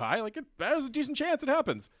go too high? Like, there's a decent chance it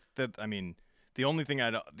happens. The only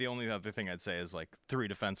other thing I'd say is like 3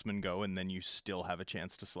 defensemen go, and then you still have a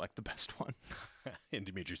chance to select the best one. In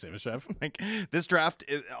Dmitry Simashev. Like, this draft,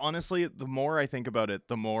 honestly, the more I think about it,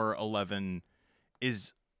 the more 11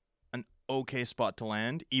 is an okay spot to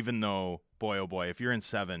land. Even though, boy oh boy, if you're in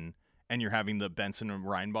 7 and you're having the Benson and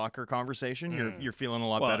Reinbacher conversation, you're feeling a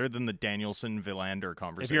lot better than the Danielson Villander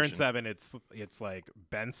conversation. If you're in 7, it's like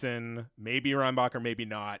Benson, maybe Reinbacher, maybe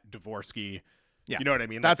not, Dvorsky. Yeah. You know what I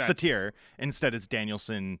mean? That's the tier. Instead, it's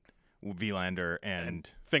Danielson, Villander, and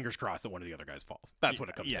fingers crossed that one of the other guys falls. That's what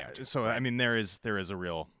it comes down to. So, right? I mean, there is a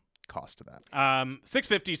real cost to that.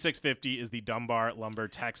 650 is the Dunbar Lumber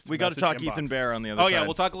text. We got to talk inbox. Ethan Bear on the other side. Oh, yeah,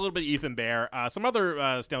 we'll talk a little bit of Ethan Bear. Some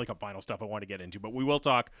other Stanley Cup final stuff I want to get into, but we will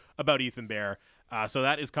talk about Ethan Bear. So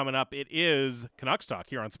that is coming up. It is Canucks Talk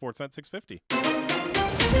here on Sportsnet 650.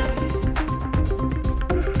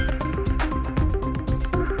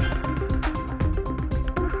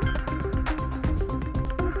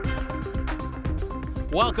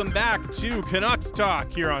 Welcome back to Canucks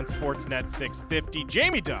Talk here on Sportsnet 650.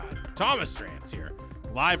 Jamie Dodd, Thomas Strantz here,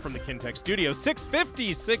 live from the Kintech studio.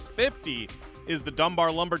 650 is the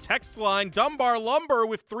Dunbar Lumber text line. Dunbar Lumber,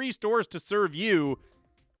 with 3 stores to serve you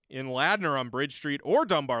in Ladner on Bridge Street, or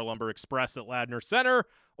Dunbar Lumber Express at Ladner Center,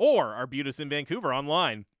 or Arbutus in Vancouver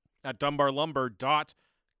online at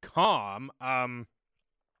dunbarlumber.com.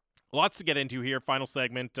 Lots to get into here. Final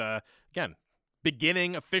segment. Again,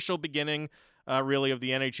 official beginning, really, of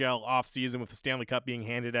the NHL offseason, with the Stanley Cup being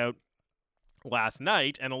handed out last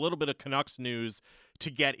night, and a little bit of Canucks news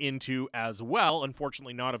to get into as well.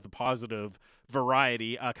 Unfortunately, not of the positive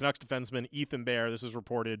variety. Canucks defenseman Ethan Bear, this is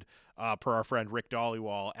reported per our friend Rick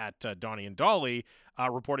Dollywall at Donnie and Dolly,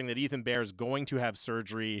 reporting that Ethan Bear is going to have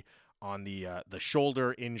surgery on the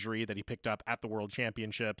shoulder injury that he picked up at the World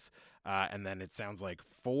Championships, and then it sounds like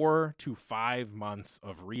 4 to 5 months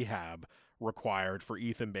of rehab required for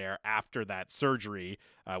Ethan Bear after that surgery,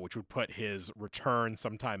 which would put his return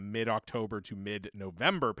sometime mid-October to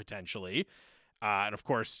mid-November potentially. And of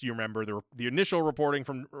course, you remember the initial reporting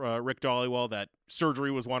from Rick Dollywell that surgery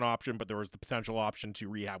was one option, but there was the potential option to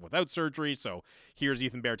rehab without surgery. So here's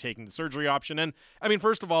Ethan Bear taking the surgery option. And I mean,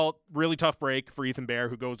 first of all, really tough break for Ethan Bear,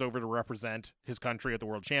 who goes over to represent his country at the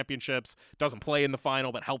World Championships, doesn't play in the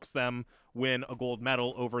final, but helps them win a gold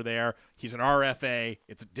medal over there. He's an RFA.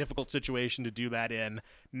 It's a difficult situation to do that in.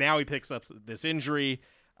 Now he picks up this injury.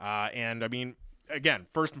 And I mean, again,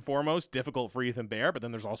 first and foremost, difficult for Ethan Bear, but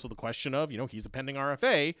then there's also the question of, he's a pending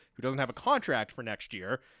RFA who doesn't have a contract for next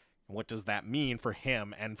year. And what does that mean for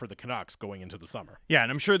him and for the Canucks going into the summer? Yeah,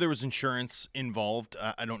 and I'm sure there was insurance involved.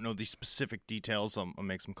 I don't know the specific details. I'll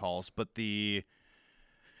make some calls, but the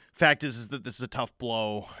fact is that this is a tough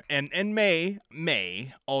blow, and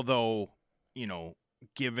may, although,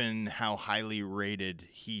 given how highly rated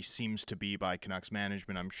he seems to be by Canucks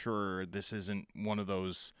management, I'm sure this isn't one of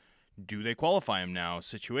those do they qualify him now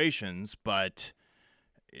situations, but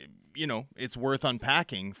it's worth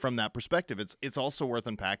unpacking from that perspective. It's also worth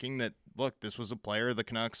unpacking that, look, this was a player the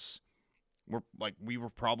Canucks we were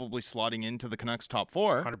probably slotting into the Canucks top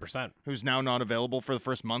 4, 100%, who's now not available for the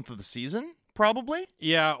first month of the season, probably.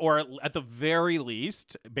 Yeah, or at the very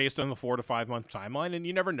least, based on the 4 to 5 month timeline, and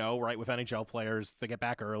you never know, right? With NHL players, they get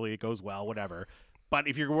back early, it goes well, whatever. But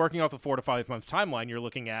if you're working off the 4 to 5 month timeline, you're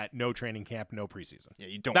looking at no training camp, no preseason. Yeah,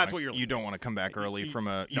 you don't want to come back early from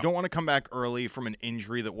don't want to come back early from an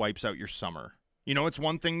injury that wipes out your summer. It's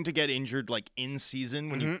one thing to get injured in season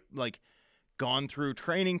when you've gone through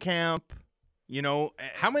training camp.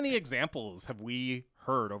 How many examples have we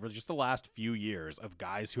heard over just the last few years of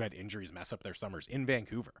guys who had injuries mess up their summers in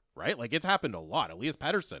Vancouver, right? It's happened a lot. Elias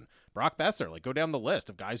Pettersson, Brock Besser, go down the list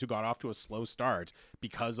of guys who got off to a slow start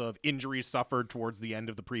because of injuries suffered towards the end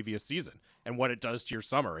of the previous season and what it does to your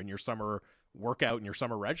summer and your summer workout and your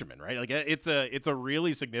summer regimen, right? It's a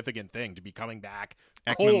really significant thing to be coming back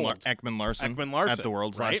cold. Ekman Larson at the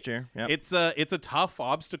Worlds last year. Yep. It's a tough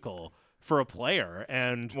obstacle for a player,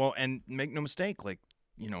 and make no mistake,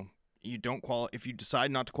 you don't if you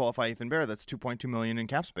decide not to qualify Ethan Bear, that's $2.2 million in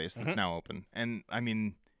cap space that's now open. And I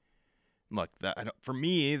mean, look, for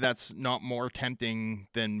me, that's not more tempting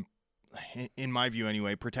than, in my view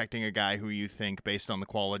anyway, protecting a guy who you think, based on the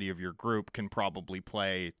quality of your group, can probably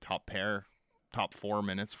play top 4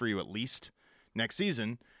 minutes for you at least next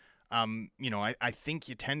season. I think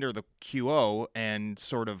you tender the QO, and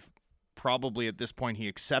sort of probably at this point he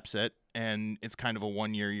accepts it, and it's kind of a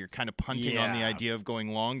 1 year. You're kind of punting on the idea of going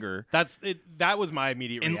longer. That's it. That was my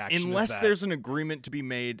immediate reaction. Unless there's an agreement to be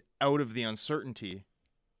made out of the uncertainty,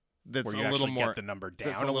 that's a little more get the number down.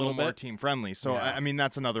 That's a little more team friendly. So I mean,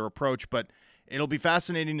 that's another approach. But it'll be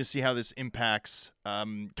fascinating to see how this impacts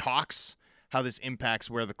how this impacts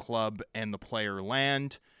where the club and the player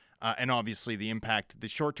land, and obviously the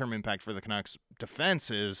short-term impact for the Canucks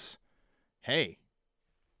defense is, hey,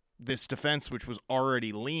 this defense, which was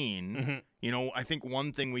already lean, I think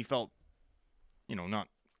one thing we felt, not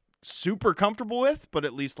super comfortable with, but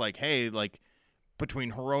at least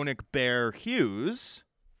between Hronek, Bear, Hughes,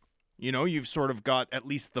 you've sort of got at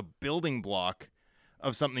least the building block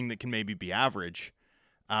of something that can maybe be average.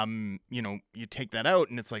 You take that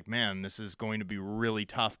out and it's like, man, this is going to be really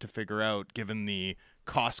tough to figure out given the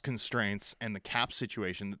cost constraints and the cap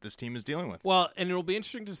situation that this team is dealing with. Well, and it'll be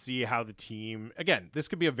interesting to see how the team, again, this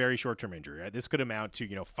could be a very short-term injury, right? This could amount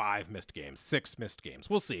to, 5 missed games, 6 missed games.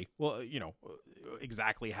 We'll see. Well,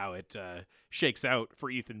 exactly how it shakes out for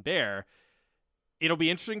Ethan Bear. It'll be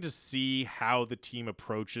interesting to see how the team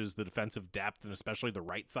approaches the defensive depth, and especially the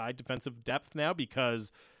right side defensive depth now,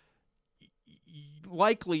 because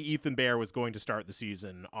likely Ethan Bear was going to start the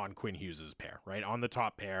season on Quinn Hughes' pair, right? On the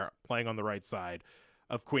top pair, playing on the right side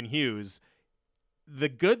of Quinn Hughes. The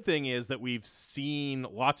good thing is that we've seen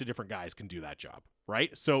lots of different guys can do that job,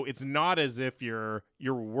 right? So it's not as if you're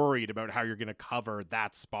worried about how you're going to cover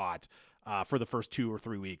that spot for the first 2 or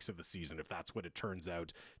 3 weeks of the season, if that's what it turns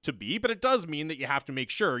out to be. But it does mean that you have to make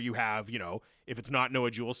sure you have, if it's not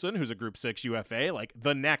Noah Juleson, who's a Group 6 UFA, like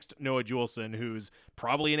the next Noah Juleson, who's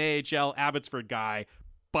probably an AHL Abbotsford guy,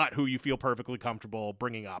 but who you feel perfectly comfortable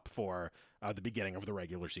bringing up for the beginning of the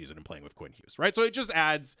regular season and playing with Quinn Hughes, right? So it just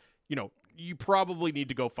adds, you probably need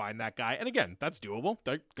to go find that guy. And again, that's doable.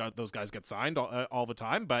 Those guys get signed all the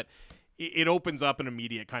time, but it opens up an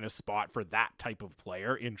immediate kind of spot for that type of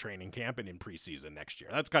player in training camp and in preseason next year.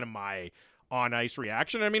 That's kind of my on-ice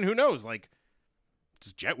reaction. I mean, who knows? Like,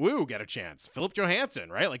 does Jet Wu get a chance? Philip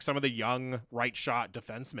Johansson, right? Like some of the young right-shot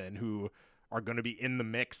defensemen who are going to be in the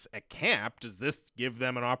mix at camp. Does this give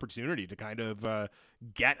them an opportunity to kind of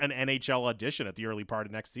get an NHL audition at the early part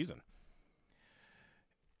of next season?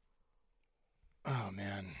 Oh,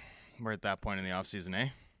 man. We're at that point in the offseason, eh?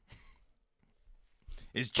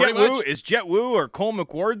 Is Jet Wu or Cole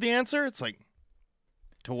McWard the answer? It's like,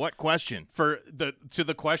 to what question? To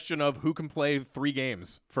the question of who can play 3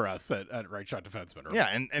 games for us at right shot defenseman. Yeah,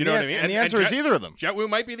 and you know what I mean? And the answer is either of them. Jet Wu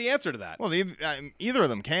might be the answer to that. Well, either of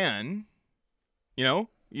them can. You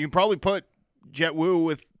can probably put Jet Wu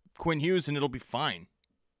with Quinn Hughes and it'll be fine,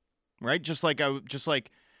 right? Just like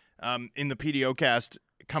in the PDO cast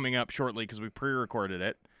coming up shortly because we pre-recorded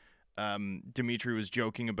it. Dimitri was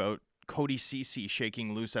joking about Cody Ceci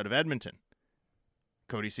shaking loose out of Edmonton.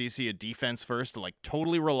 Cody Ceci, a defense first, like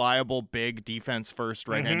totally reliable, big defense first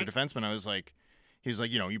right-handed defenseman. He was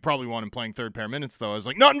like, you probably want him playing third pair minutes though. I was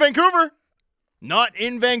like, not in Vancouver. Not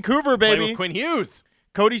in Vancouver, baby. Play with Quinn Hughes.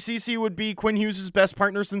 Cody Ceci would be Quinn Hughes' best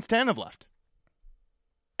partner since Tanev left.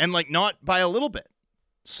 And like not by a little bit.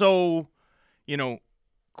 So,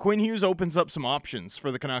 Quinn Hughes opens up some options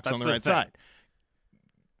for the Canucks on the right side.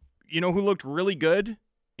 You know who looked really good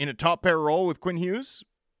in a top pair role with Quinn Hughes?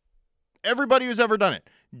 Everybody who's ever done it.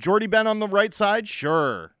 Jordy Ben on the right side?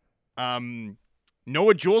 Sure. Noah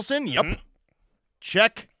Juleson? Yep.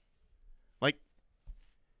 Check. Like,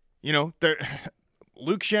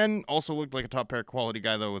 Luke Shen also looked like a top pair quality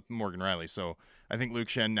guy, though, with Morgan Riley. So I think Luke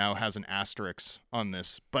Shen now has an asterisk on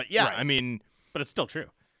this. But yeah, right. I mean. But it's still true.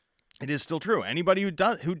 It is still true. Anybody who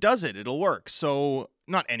does it, it'll work. So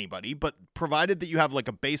not anybody, but provided that you have like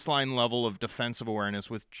a baseline level of defensive awareness,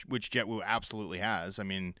 which Jet Wu absolutely has. I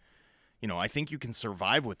mean, I think you can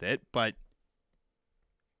survive with it, but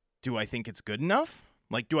do I think it's good enough?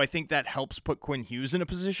 Like, do I think that helps put Quinn Hughes in a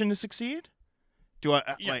position to succeed?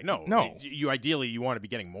 No. You ideally want to be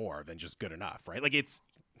getting more than just good enough, right? Like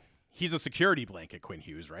he's a security blanket, Quinn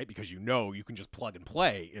Hughes, right? Because you can just plug and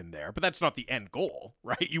play in there, but that's not the end goal,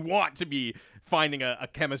 right? You want to be finding a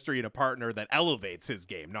chemistry and a partner that elevates his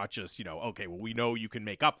game, not just, okay, well, we know you can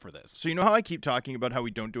make up for this. So how I keep talking about how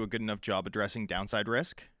we don't do a good enough job addressing downside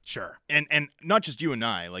risk? Sure. And not just you and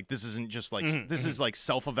I, like this isn't just like, this is like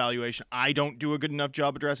self-evaluation. I don't do a good enough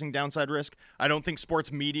job addressing downside risk. I don't think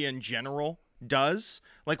sports media in general does.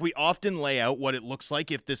 Like we often lay out what it looks like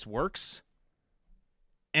if this works.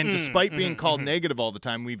 And despite being called negative all the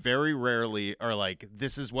time, we very rarely are like,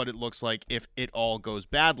 this is what it looks like if it all goes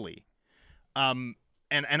badly. And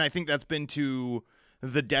I think that's been to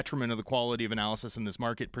the detriment of the quality of analysis in this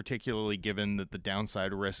market, particularly given that the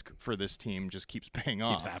downside risk for this team just keeps paying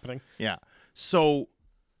off. Keeps happening. Yeah. So,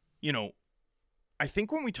 I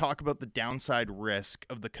think when we talk about the downside risk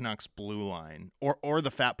of the Canucks blue line or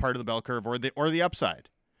the fat part of the bell curve or the upside,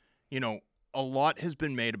 a lot has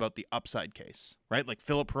been made about the upside case, right? Like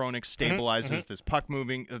Filip Hronek stabilizes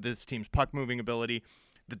this team's puck moving ability,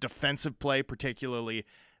 the defensive play, particularly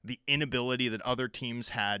the inability that other teams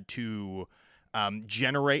had to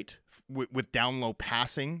generate with down low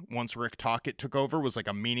passing once Rick Tocchet took over was like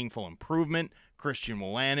a meaningful improvement. Christian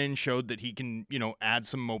Wolanin showed that he can, add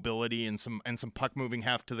some mobility and some puck moving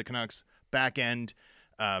heft to the Canucks back end.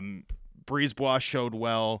 Brisebois showed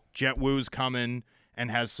well. Jet Wu's coming and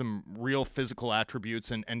has some real physical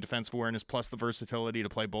attributes and defensive awareness, plus the versatility to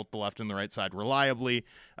play both the left and the right side reliably.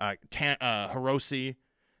 Hirose,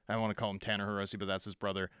 I want to call him Tanner Hirose, but that's his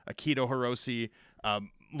brother. Akito Hirose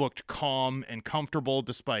looked calm and comfortable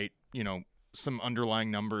despite, some underlying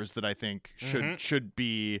numbers that I think should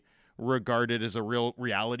be regarded as a real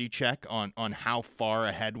reality check on how far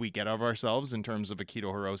ahead we get of ourselves in terms of Akito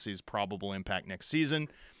Hirose's probable impact next season,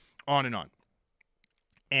 on and on.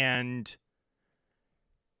 And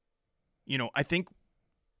I think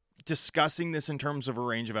discussing this in terms of a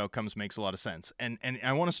range of outcomes makes a lot of sense. And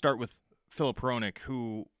I want to start with Filip Hronek,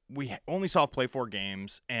 who we only saw play 4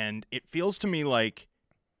 games, and it feels to me like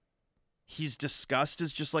he's discussed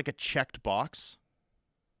as just like a checked box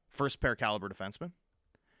first pair caliber defenseman.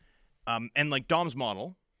 And like Dom's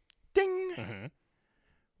model, ding,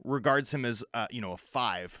 regards him as a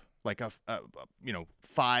 5, like a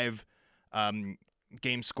 5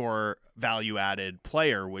 game score value added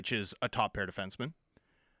player, which is a top pair defenseman.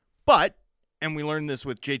 But, and we learned this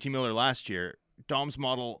with JT Miller last year, Dom's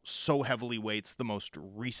model so heavily weights the most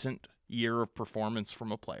recent year of performance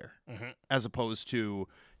from a player, as opposed to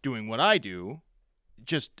doing what I do,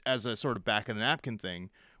 just as a sort of back of the napkin thing,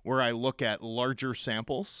 where I look at larger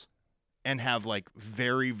samples and have like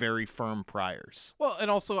very, very firm priors. Well, and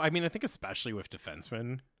also, I mean, I think especially with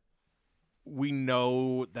defensemen, we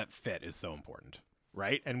know that fit is so important,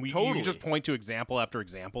 right? And you can just point to example after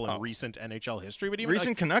example in recent NHL history, but even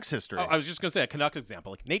recent Canucks history. I was just going to say a Canucks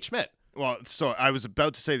example, like Nate Schmidt. Well, so I was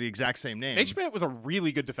about to say the exact same name. Nate Schmidt was a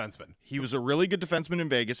really good defenseman. He was a really good defenseman in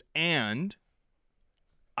Vegas, and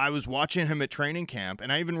I was watching him at training camp,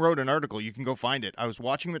 and I even wrote an article. You can go find it. I was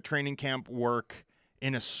watching him at training camp work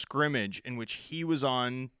in a scrimmage in which he was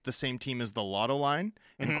on the same team as the Lotto line,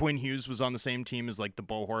 and Quinn Hughes was on the same team as like the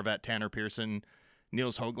Bo Horvat, Tanner Pearson,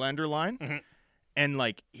 Niels Höglander line. And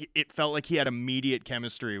like it felt like he had immediate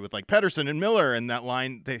chemistry with like Pettersson and Miller, and that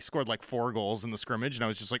line, they scored like 4 goals in the scrimmage, and I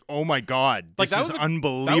was just like, oh my God, this is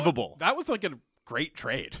unbelievable. That was like a great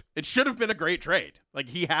trade. It should have been a great trade. Like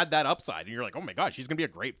he had that upside, and you're like, oh my gosh, he's going to be a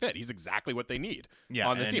great fit. He's exactly what they need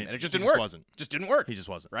on this team. And it just didn't work. Just didn't work. He just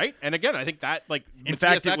wasn't. Right? And again, I think that like in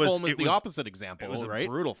Matthias fact, Ekholm is the opposite example, it was right? a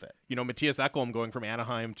brutal fit. Matthias Ekholm going from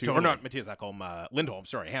Anaheim to, or not Matthias Ekholm, Lindholm,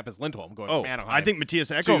 sorry, Hampus Lindholm going from Anaheim. I think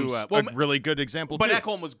Matthias Ekholm's a really good example but too.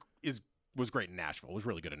 Ekholm was great in Nashville. Was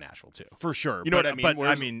really good in Nashville too. For sure. You know what I mean? But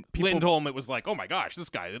Whereas I mean, Lindholm, it was like, oh my gosh, this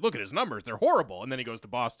guy, look at his numbers. They're horrible. And then he goes to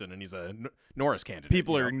Boston and he's a Norris candidate.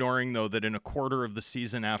 People are ignoring, though, that in a quarter of the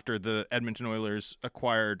season after the Edmonton Oilers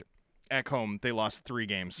acquired Ekholm, they lost 3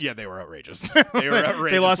 games. Yeah, they were outrageous. They were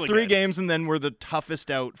outrageous. They lost 3 games and then were the toughest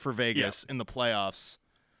out for Vegas in the playoffs.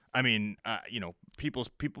 I mean, people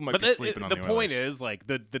might be sleeping on the Oilers. The point is, like,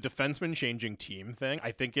 the defenseman changing team thing,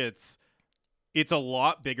 I think it's a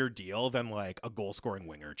lot bigger deal than like a goal-scoring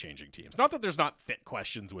winger changing teams. Not that there's not fit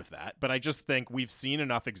questions with that, but I just think we've seen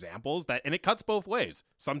enough examples that, and it cuts both ways.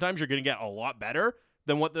 Sometimes you're going to get a lot better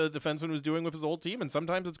than what the defenseman was doing with his old team, and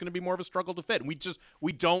sometimes it's going to be more of a struggle to fit. And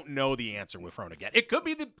we don't know the answer with Hronek yet. It could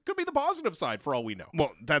be the positive side for all we know.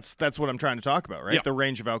 Well, that's what I'm trying to talk about, right? Yeah. The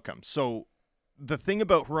range of outcomes. So the thing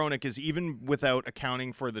about Hronek is, even without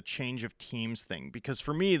accounting for the change of teams thing, because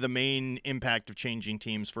for me, the main impact of changing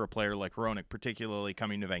teams for a player like Hronek, particularly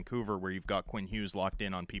coming to Vancouver where you've got Quinn Hughes locked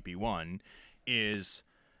in on PP1, is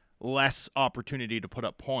less opportunity to put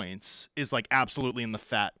up points, is like absolutely in the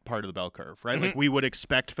fat part of the bell curve, right? Like we would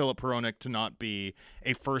expect Filip Hronek to not be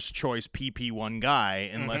a first choice PP1 guy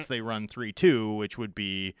unless they run 3-2, which would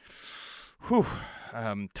be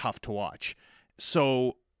tough to watch.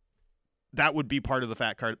 So that would be part of the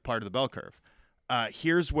fat part of the bell curve.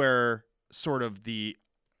 Here's where sort of the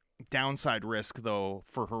downside risk, though,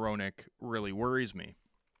 for Hronek really worries me,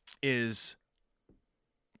 is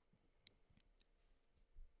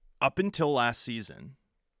up until last season,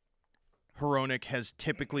 Hronek has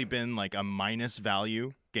typically been like a minus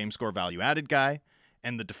value, game score value added guy,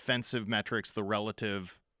 and the defensive metrics, the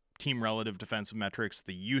team relative defensive metrics,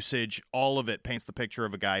 the usage, all of it paints the picture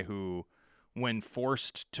of a guy who, when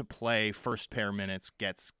forced to play first pair minutes,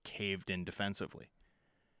 gets caved in defensively.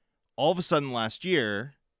 All of a sudden last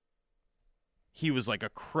year, he was like a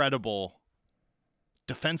credible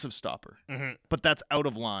defensive stopper, but that's out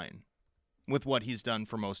of line with what he's done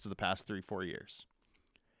for most of the past 3-4 years.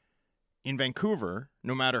 In Vancouver,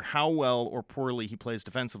 no matter how well or poorly he plays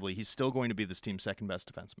defensively, he's still going to be this team's second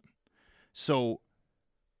best defenseman. So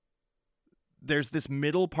there's this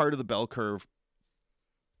middle part of the bell curve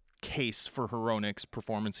case for Hronek's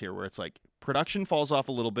performance here, where it's like production falls off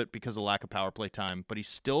a little bit because of lack of power play time, but he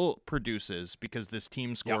still produces because this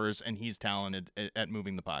team scores and he's talented at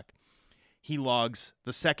moving the puck. He logs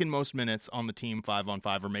the second most minutes on the team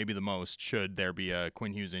 5-on-5, or maybe the most, should there be a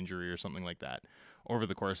Quinn Hughes injury or something like that over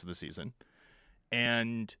the course of the season.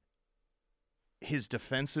 And his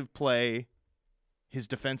defensive play, his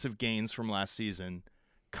defensive gains from last season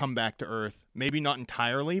come back to earth, maybe not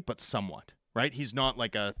entirely, but somewhat. Right? He's not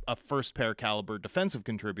like a first pair caliber defensive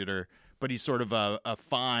contributor, but he's sort of a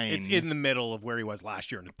fine. It's in the middle of where he was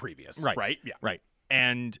last year and the previous. Right? Yeah. Right.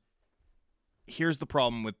 And here's the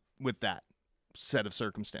problem with that set of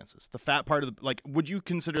circumstances. The fat part of would you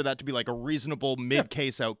consider that to be like a reasonable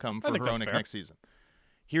mid-case outcome for Hronek next season?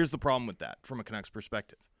 Here's the problem with that from a Canucks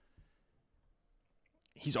perspective.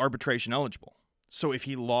 He's arbitration eligible. So if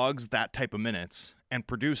he logs that type of minutes and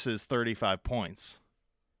produces 35 points,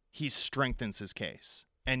 he strengthens his case.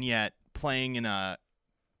 And yet, playing in a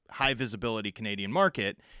high visibility Canadian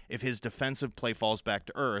market, if his defensive play falls back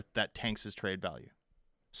to earth, that tanks his trade value.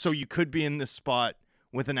 So you could be in this spot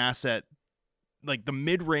with an asset like the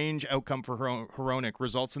mid-range outcome for Hronek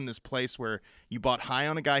results in this place where you bought high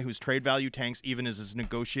on a guy whose trade value tanks even as his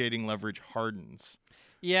negotiating leverage hardens.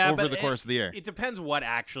 Yeah, over the course of the year. It depends what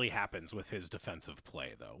actually happens with his defensive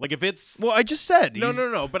play, though. Like if it's I just said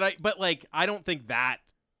no. But I don't think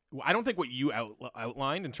what you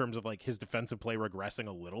outlined in terms of like his defensive play regressing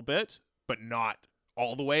a little bit, but not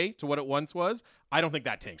all the way to what it once was. I don't think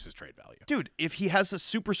that tanks his trade value, dude. If he has a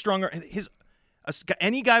super strong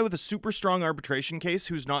any guy with a super strong arbitration case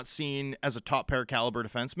who's not seen as a top pair caliber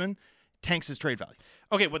defenseman tanks his trade value.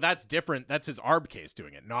 Okay, well that's different. That's his arb case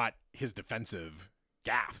doing it, not his defensive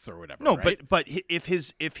gaffes or whatever. No, right? but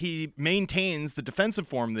if he maintains the defensive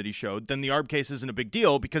form that he showed, then the arb case isn't a big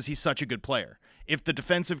deal because he's such a good player. If the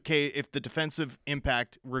defensive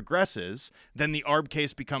impact regresses, then the arb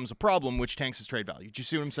case becomes a problem, which tanks his trade value. Do you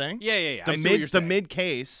see what I'm saying? Yeah. The mid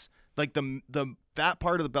case, like the fat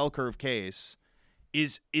part of the bell curve case,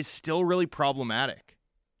 is still really problematic.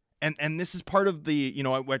 And this is part of the,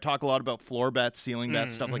 I talk a lot about floor bets, ceiling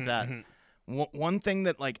bets, stuff like that. One thing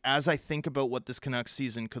that, like, as I think about what this Canucks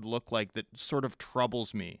season could look like that sort of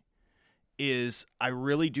troubles me is I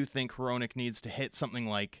really do think Hronek needs to hit something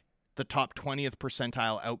like the top 20th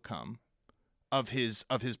percentile outcome of his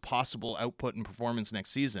possible output and performance next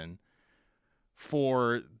season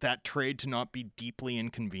for that trade to not be deeply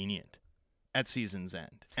inconvenient at season's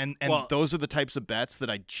end. And those are the types of bets that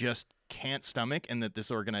I just can't stomach and that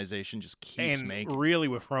this organization just keeps making. Really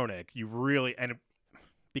with Hronek,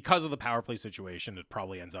 because of the power play situation, it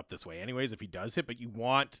probably ends up this way anyways if he does hit, but you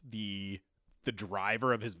want the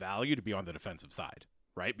driver of his value to be on the defensive side,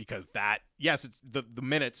 right? Because that, yes, it's the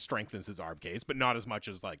minutes strengthens his arb case, but not as much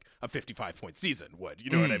as like a 55-point season would. You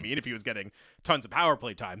know what I mean? If he was getting tons of power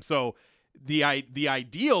play time. So the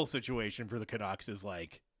ideal situation for the Canucks is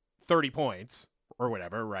like 30 points or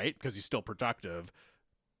whatever, right? Because he's still productive,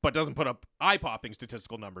 but doesn't put up eye-popping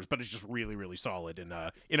statistical numbers, but it's just really, really solid in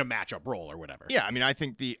a matchup role or whatever. Yeah, I mean, I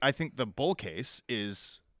think the bull case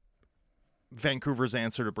is Vancouver's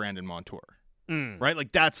answer to Brandon Montour, right?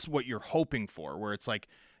 Like that's what you're hoping for, where it's like,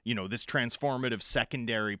 this transformative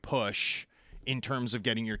secondary push in terms of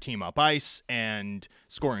getting your team up ice and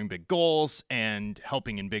scoring big goals and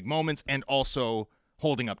helping in big moments and also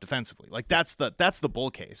holding up defensively. Like that's the bull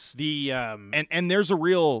case. And there's a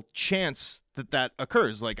real chance that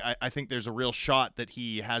occurs. Like I think there's a real shot that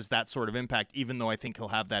he has that sort of impact, even though I think he'll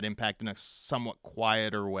have that impact in a somewhat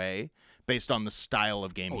quieter way based on the style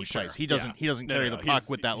of game he plays. He doesn't carry the puck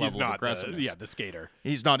with that level of aggressiveness. The skater.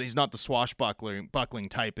 He's not the swashbuckling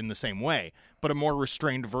type in the same way, but a more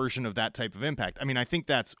restrained version of that type of impact. I mean, I think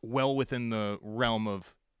that's well within the realm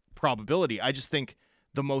of probability. I just think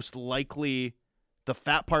the most likely, the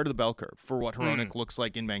fat part of the bell curve for what Hronek looks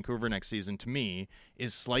like in Vancouver next season, to me,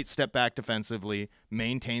 is slight step back defensively,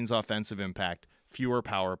 maintains offensive impact, fewer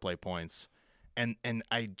power play points. And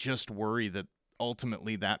I just worry that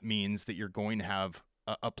ultimately that means that you're going to have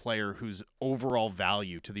a player whose overall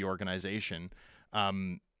value to the organization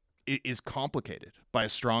is complicated by a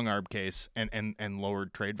strong arb case and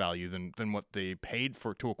lowered trade value than what they paid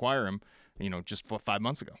to acquire him, just 5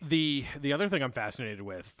 months ago. The other thing I'm fascinated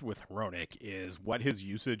with Hronek is what his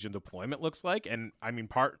usage and deployment looks like. And I mean,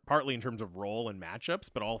 partly in terms of role and matchups,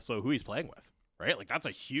 but also who he's playing with, right? Like that's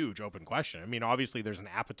a huge open question. I mean, obviously there's an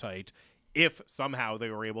appetite if somehow they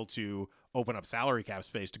were able to open up salary cap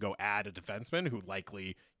space to go add a defenseman who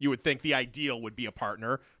likely you would think the ideal would be a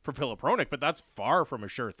partner for Filip Hronek, but that's far from a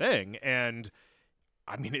sure thing. And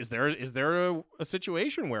I mean, is there a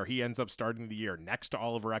situation where he ends up starting the year next to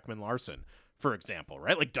Oliver Ekman-Larsson, for example,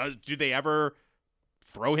 right? Like, do they ever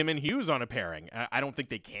throw him and Hughes on a pairing? I don't think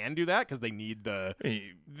they can do that because you need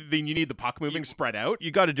the puck moving spread out.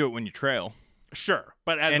 You got to do it when you trail. Sure,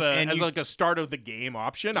 but as a start of the game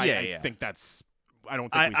option, I think that's. I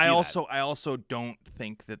don't think we see that. I also don't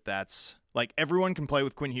think that's like everyone can play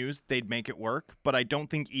with Quinn Hughes. They'd make it work, but I don't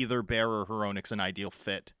think either Bear or Hronek's an ideal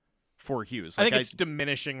fit for Hughes. Like, I think it's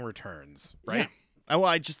diminishing returns, right? Yeah.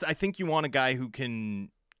 I think you want a guy who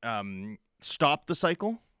can stop the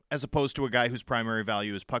cycle as opposed to a guy whose primary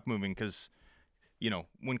value is puck moving. Because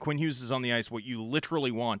when Quinn Hughes is on the ice, what you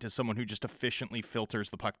literally want is someone who just efficiently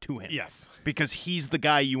filters the puck to him. Yes, because he's the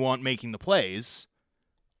guy you want making the plays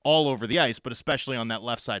all over the ice, but especially on that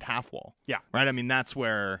left side half wall. Yeah, right. I mean, that's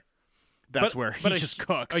where he just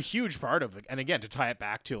cooks. A huge part of it, and again, to tie it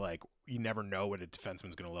back to like, you never know what a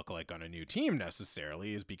defenseman's going to look like on a new team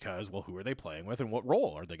necessarily, is because, well, who are they playing with and what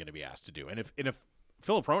role are they going to be asked to do? And if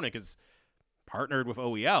Filip Hronek is partnered with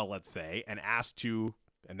OEL, let's say, and asked to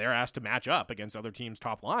and they're asked to match up against other teams'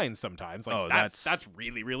 top lines sometimes. Like, that's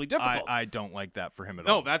really, really difficult. I don't like that for him at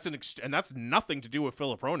all. No, and that's nothing to do with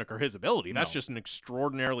Philip Hronek or his ability. That's No. just an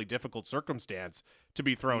extraordinarily difficult circumstance to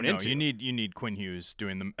be thrown into. You need Quinn Hughes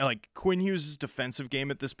doing them. Like, Quinn Hughes' defensive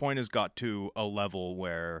game at this point has got to a level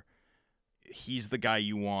where he's the guy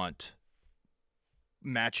you want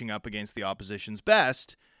matching up against the opposition's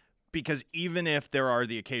best. Because even if there are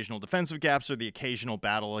the occasional defensive gaps or the occasional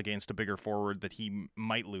battle against a bigger forward that he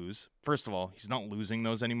might lose, first of all, he's not losing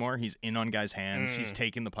those anymore. He's in on guys' hands. He's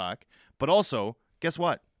taking the puck. But also, guess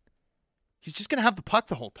what? He's just going to have the puck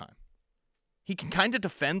the whole time. He can kind of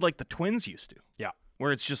defend like the Twins used to. Yeah.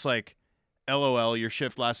 Where it's just like, LOL, your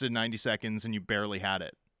shift lasted 90 seconds and you barely had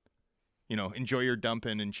it. You know, enjoy your dump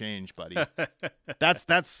in and change, buddy.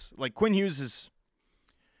 That's like Quinn Hughes is...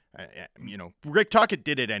 Rick Tocchet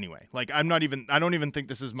did it anyway. Like, I don't even think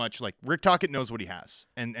this is much like Rick Tocchet knows what he has.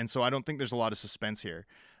 And so I don't think there's a lot of suspense here.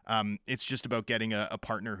 It's just about getting a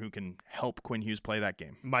partner who can help Quinn Hughes play that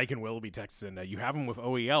game. Mike and Willoughby texts in, you have him with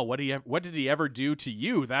OEL. What did he ever do to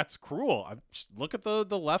you? That's cruel. Just look at the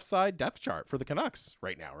left side depth chart for the Canucks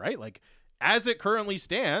right now, right? Like, as it currently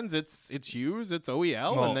stands, it's Hughes, it's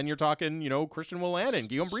OEL, and then you're talking, Christian Wolanin and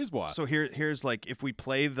Guillaume Brisebois. So here's like, if we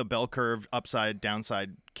play the bell curve upside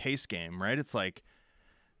downside case game, right? It's like,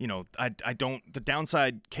 the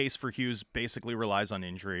downside case for Hughes basically relies on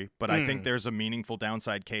injury, but I think there's a meaningful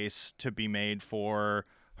downside case to be made for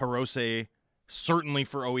Hirose, certainly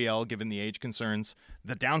for OEL, given the age concerns.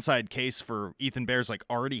 The downside case for Ethan Bear's like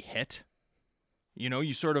already hit.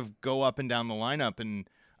 You sort of go up and down the lineup, and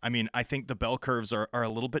I think the bell curves are a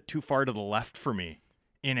little bit too far to the left for me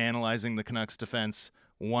in analyzing the Canucks defense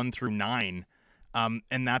 1 through 9.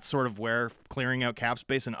 And that's sort of where clearing out cap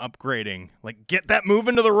space and upgrading, like, get that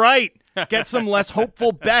moving to the right, get some less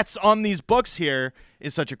hopeful bets on these books here,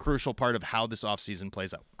 is such a crucial part of how this offseason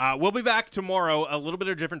plays out. We'll be back tomorrow, a little bit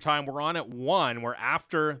of a different time. We're on at 1. We're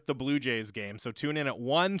after the Blue Jays game. So tune in at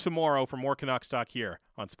 1 tomorrow for more Canucks talk here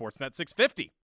on Sportsnet 650.